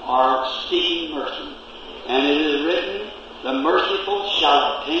are seeking mercy. And it is written, the merciful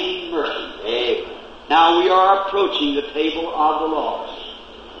shall obtain mercy. Amen. Now we are approaching the table of the Lord.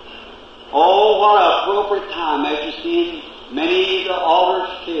 Oh, what an appropriate time after seeing many of the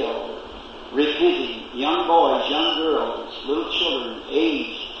altars filled, repenting, young boys, young girls, little children,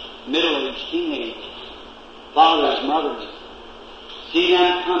 aged, middle-aged, teenage, fathers, mothers. See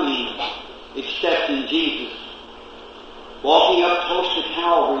them coming, accepting Jesus, walking up close to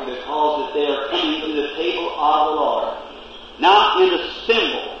Calvary because that they are coming to the table of the Lord. Now in the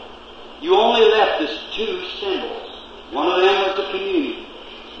symbol, you only left us two symbols. One of them was the communion.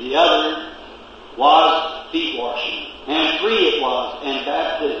 The other was feet washing. And three it was, and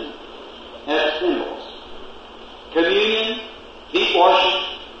baptism. As symbols. Communion, feet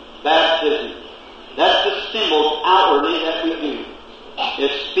washing, baptism. That's the symbols outwardly that we do.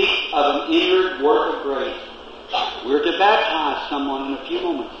 It speaks of an inward work of grace. We're to baptize someone in a few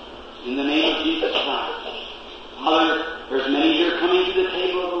moments in the name of Jesus Christ. Father, there's many here coming to the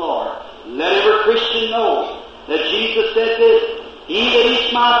table of the Lord. Let every Christian know that Jesus said this, he that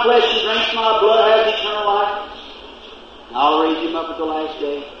eats my flesh and drinks my blood has eternal life. I'll raise him up at the last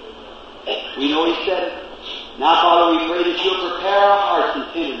day. We know he said it. Now, Father, we pray that you'll prepare our hearts in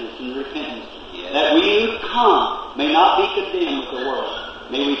tenderness and repentance, that we who come may not be condemned with the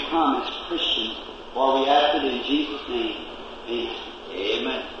world. May we come as Christians, for we ask it in Jesus' name. Amen.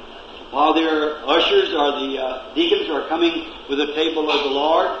 Amen. While their ushers or the deacons are coming with the table of the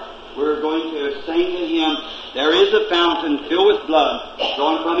Lord, we're going to sing the hymn, There is a Fountain Filled with Blood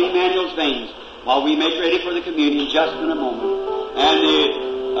flowing from Emmanuel's veins, while we make ready for the communion just in a moment. And the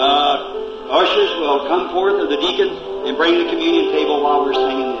ushers will come forth, or the deacons, and bring the communion table while we're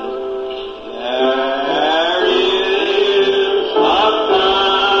singing this. There is a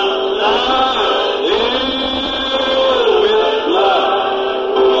fountain filled with blood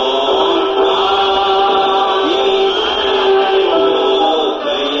flowing from Emmanuel's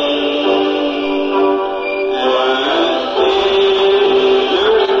veins, and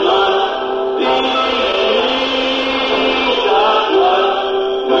sinners must be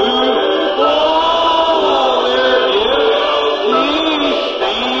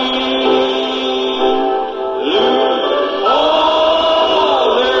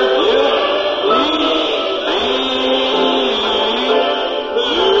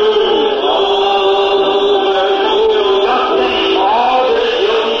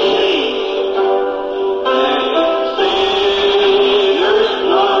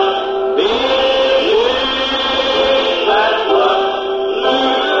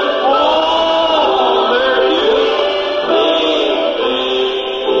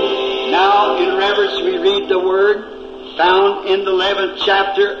in the 11th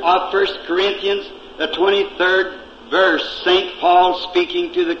chapter of 1 Corinthians, the 23rd verse, St. Paul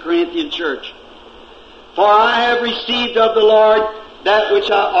speaking to the Corinthian church. For I have received of the Lord that which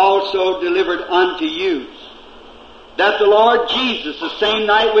I also delivered unto you, that the Lord Jesus, the same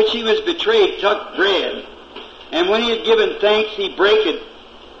night which he was betrayed, took bread, and when he had given thanks, he brake it,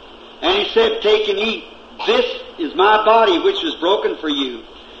 and he said, Take and eat. This is my body which was broken for you.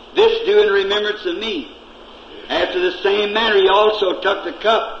 This do in remembrance of me. After the same manner he also took the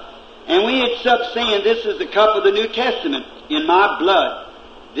cup, and when he had supped, saying, This is the cup of the New Testament in my blood.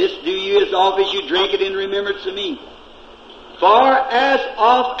 This do you as oft as you drink it in remembrance of me. For as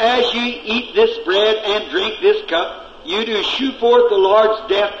oft as you eat this bread and drink this cup, you do shew forth the Lord's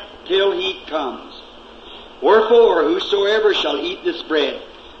death till he comes. Wherefore, whosoever shall eat this bread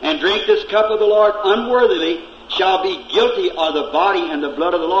and drink this cup of the Lord unworthily shall be guilty of the body and the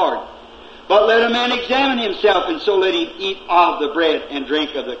blood of the Lord. But let a man examine himself, and so let him eat of the bread and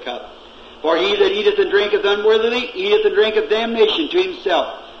drink of the cup. For he that eateth and drinketh unworthily eateth and drinketh damnation to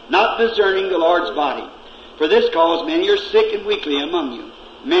himself, not discerning the Lord's body. For this cause many are sick and weakly among you.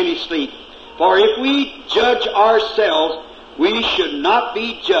 Many sleep. For if we judge ourselves, we should not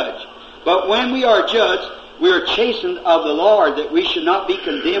be judged. But when we are judged, we are chastened of the Lord, that we should not be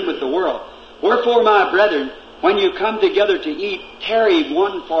condemned with the world. Wherefore, my brethren, when you come together to eat, tarry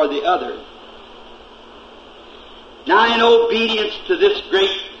one for the other. Now, in obedience to this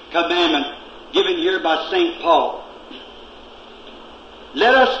great commandment given here by St. Paul,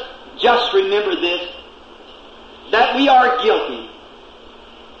 let us just remember this, that we are guilty,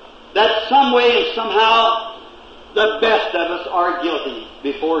 that some way and somehow the best of us are guilty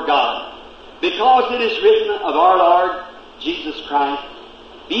before God. Because it is written of our Lord Jesus Christ,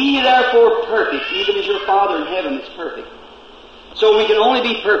 be ye therefore perfect, even as your Father in heaven is perfect. So we can only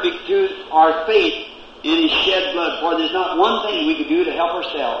be perfect through our faith in His shed blood, for there's not one thing we can do to help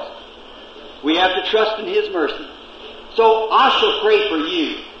ourselves. We have to trust in His mercy. So I shall pray for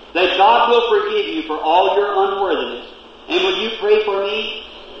you, that God will forgive you for all your unworthiness. And will you pray for me,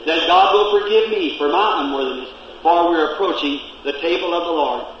 that God will forgive me for my unworthiness, for we're approaching the table of the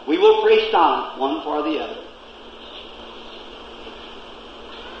Lord. We will pray silent, one for the other.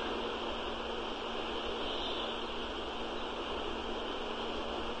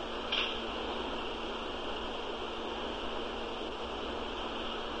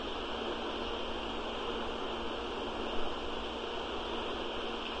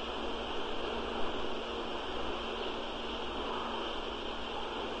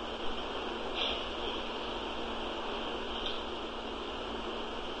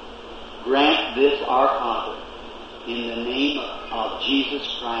 Grant this our Father, in the name of Jesus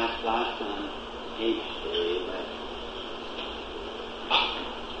Christ, thy Son. Amen.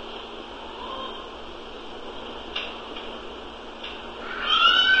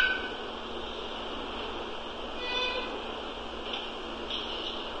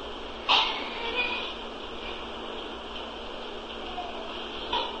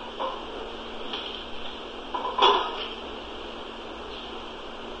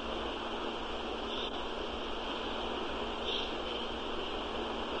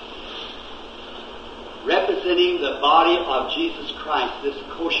 Representing the body of Jesus Christ, this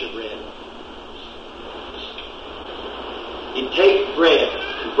kosher bread. He take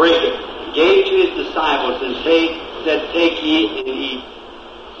bread, break it, gave to His disciples, and said, take ye and eat.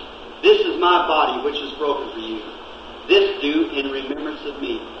 This is my body, which is broken for you. This do in remembrance of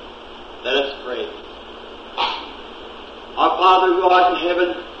me. Let us pray. Our Father who art in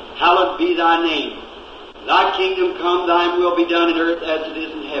heaven, hallowed be thy name. Thy kingdom come, thine will be done in earth as it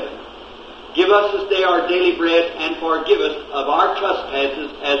is in heaven. Give us this day our daily bread, and forgive us of our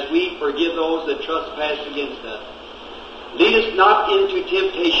trespasses, as we forgive those that trespass against us. Lead us not into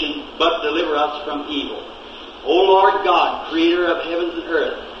temptation, but deliver us from evil. O Lord God, creator of heavens and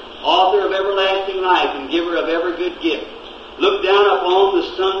earth, author of everlasting life, and giver of every good gift, look down upon the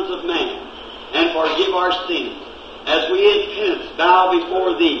sons of man, and forgive our sins, as we in penance bow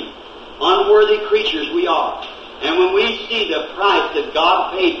before Thee. Unworthy creatures we are. And when we see the price that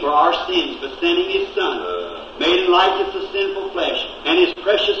God paid for our sins by sending His Son, made in likeness of sinful flesh, and His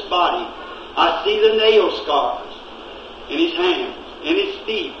precious body, I see the nail scars in His hands, in His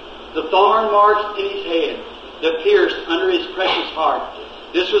feet, the thorn marks in His head, the pierce under His precious heart.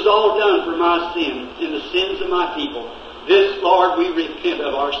 This was all done for my sins, and the sins of my people. This, Lord, we repent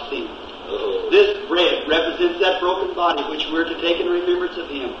of our sins. This bread represents that broken body which we're to take in remembrance of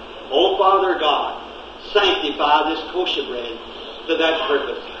Him. O Father God, sanctify this kosher bread to that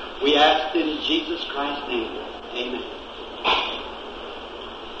purpose. We ask in Jesus Christ's name. Amen.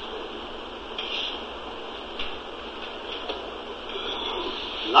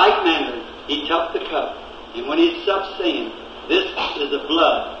 Like manner, He took the cup, and when He had supped, saying, this is the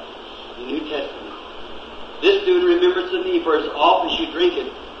blood of the New Testament. This do in remembrance of me, for as often as you drink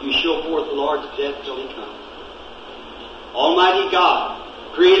it, you show forth the Lord's death till He comes. Almighty God,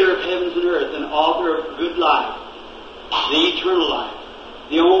 creator of heavens and earth, and author of good life, the eternal life,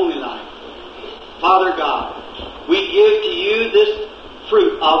 the only life. Father God, we give to you this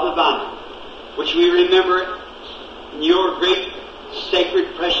fruit of the vine, which we remember in your great,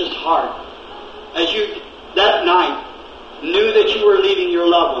 sacred, precious heart. As you, that night, knew that you were leaving your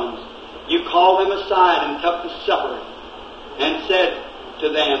loved ones, you called them aside and took the supper and said to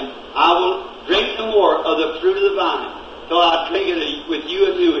them, I will drink no more of the fruit of the vine, till I drink it with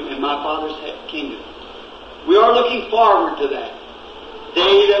you anew in my Father's kingdom. We are looking forward to that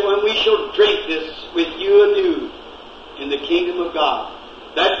day, that when we shall drink this with you anew in the kingdom of God.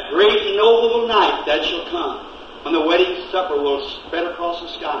 That great and noble night that shall come, when the wedding supper will spread across the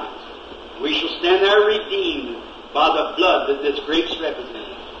skies. We shall stand there redeemed by the blood that this grapes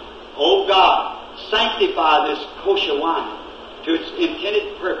represent. O God, sanctify this kosher wine to its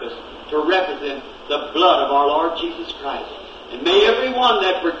intended purpose, to represent the blood of our Lord Jesus Christ. And may everyone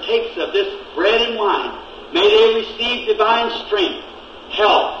that partakes of this bread and wine, may they receive divine strength,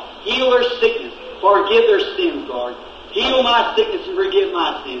 health, heal their sickness, forgive their sins, Lord. Heal my sickness and forgive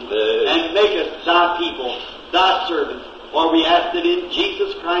my sins. And make us thy people, thy servants. For we ask it in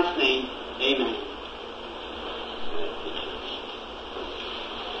Jesus Christ's name. Amen.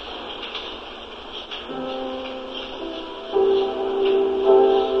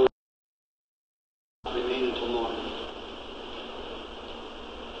 Remain until morning.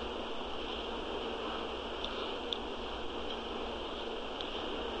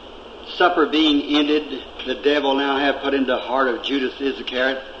 Supper being ended, the devil now hath put into the heart of Judas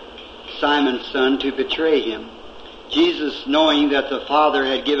Iscariot, Simon's son, to betray him. Jesus, knowing that the Father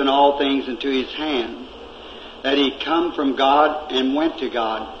had given all things into his hand, that he come from God and went to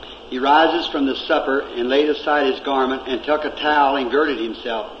God, he rises from the supper and laid aside his garment and took a towel and girded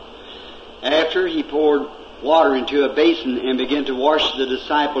himself. After he poured water into a basin and began to wash the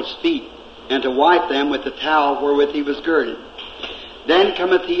disciples' feet and to wipe them with the towel wherewith he was girded. Then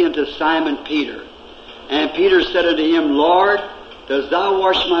cometh he unto Simon Peter. And Peter said unto him, Lord, dost thou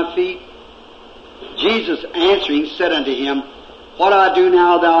wash my feet? Jesus answering said unto him, What I do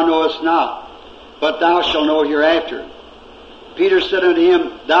now thou knowest not, but thou shalt know hereafter. Peter said unto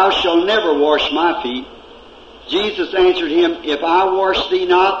him, Thou shalt never wash my feet. Jesus answered him, If I wash thee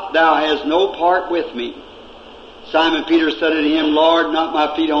not, thou hast no part with me. Simon Peter said unto him, Lord, not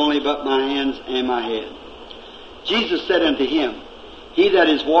my feet only, but my hands and my head. Jesus said unto him, He that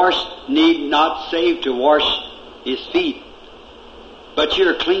is washed need not save to wash his feet, but ye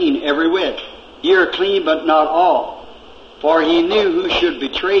are clean every whit. Ye are clean, but not all. For he knew who should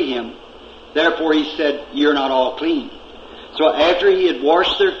betray him. Therefore he said, Ye are not all clean. So after he had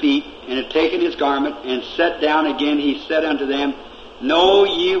washed their feet, and had taken his garment, and sat down again, he said unto them, Know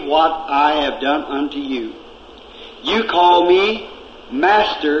ye what I have done unto you? You call me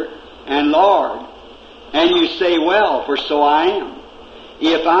Master and Lord, and you say, Well, for so I am.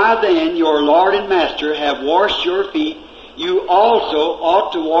 If I then, your Lord and Master, have washed your feet, you also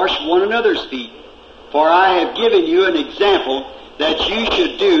ought to wash one another's feet. For I have given you an example that you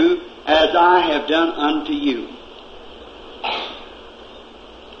should do as I have done unto you.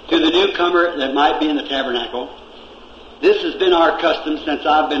 To the newcomer that might be in the tabernacle, this has been our custom since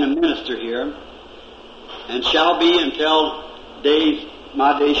I've been a minister here, and shall be until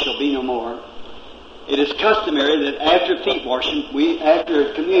my days shall be no more. It is customary that after feet washing,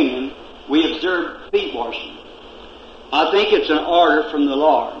 after communion, we observe feet washing. I think it's an order from the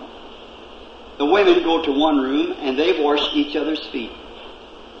Lord. The women go to one room and they wash each other's feet.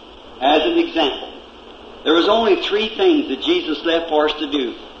 As an example, there was only 3 things that Jesus left for us to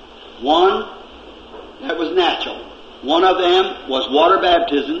do. One, that was natural. One of them was water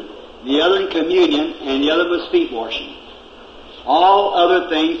baptism, the other communion, and the other was feet washing. All other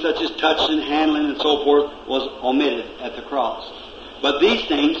things, such as touching, handling, and so forth, was omitted at the cross. But these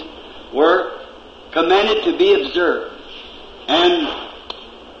things were commanded to be observed. And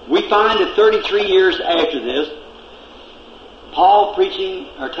we find that 33 years after this, Paul preaching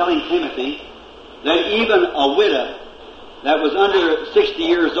or telling Timothy that even a widow that was under 60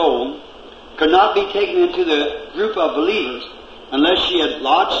 years old could not be taken into the group of believers unless she had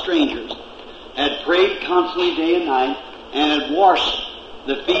lodged strangers, had prayed constantly day and night, and had washed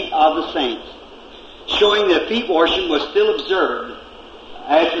the feet of the saints, showing that feet washing was still observed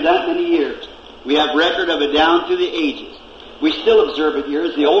after that many years. We have record of it down through the ages. We still observe it here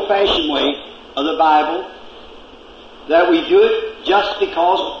as the old-fashioned way of the Bible, that we do it just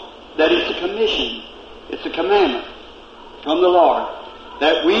because that it's a commission, it's a commandment from the Lord,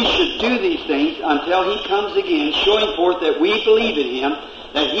 that we should do these things until He comes again, showing forth that we believe in Him,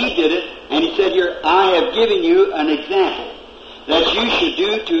 that He did it, and He said here, I have given you an example that you should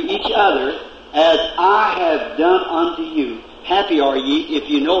do to each other as I have done unto you. Happy are ye if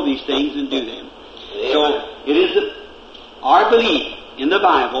you know these things and do them. Amen. So it is our belief in the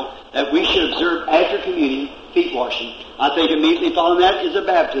Bible that we should observe after communion feet washing. I think immediately following that is a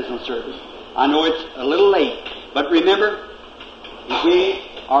baptismal service. I know it's a little late, but remember,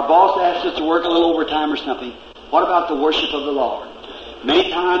 if our boss asks us to work a little overtime or something, what about the worship of the Lord?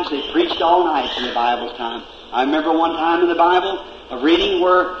 Many times they preached all night in the Bible's time. I remember one time in the Bible of reading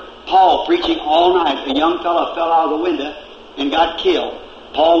where Paul preaching all night. A young fellow fell out of the window and got killed.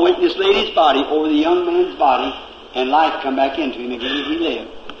 Paul went in this lady's body over the young man's body, and life come back into him again, and he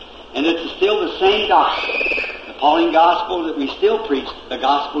lived. And it's still the same gospel, the Pauline gospel that we still preach, the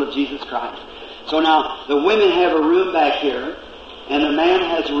gospel of Jesus Christ. So now, the women have a room back here, and the man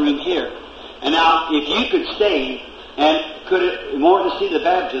has a room here. And now, if you could stay and wanted to see the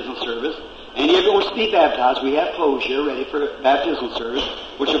baptismal service, and you're going to be baptized, we have clothes here ready for baptismal service,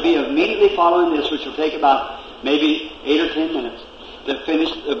 which will be immediately following this, which will take about maybe 8 or 10 minutes to finish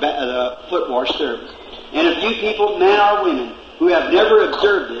the foot wash service. And if you people, men or women, who have never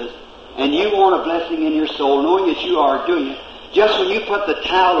observed this, and you want a blessing in your soul, knowing that you are doing it, just when you put the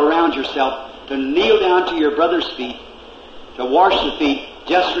towel around yourself to kneel down to your brother's feet, to wash the feet,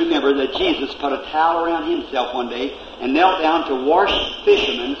 just remember that Jesus put a towel around himself one day and knelt down to wash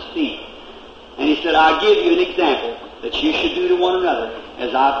fishermen's feet. And he said, I give you an example that you should do to one another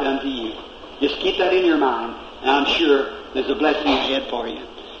as I've done to you. Just keep that in your mind, and I'm sure there's a blessing ahead for you.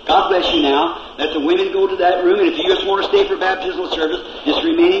 God bless you now. Let the women go to that room, and if you just want to stay for baptismal service, just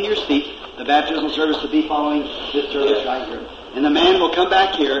remain in your seat. The baptismal service will be following this service right here. And the man will come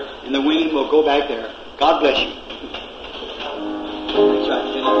back here, and the women will go back there. God bless you. That's right.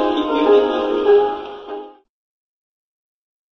 Keep using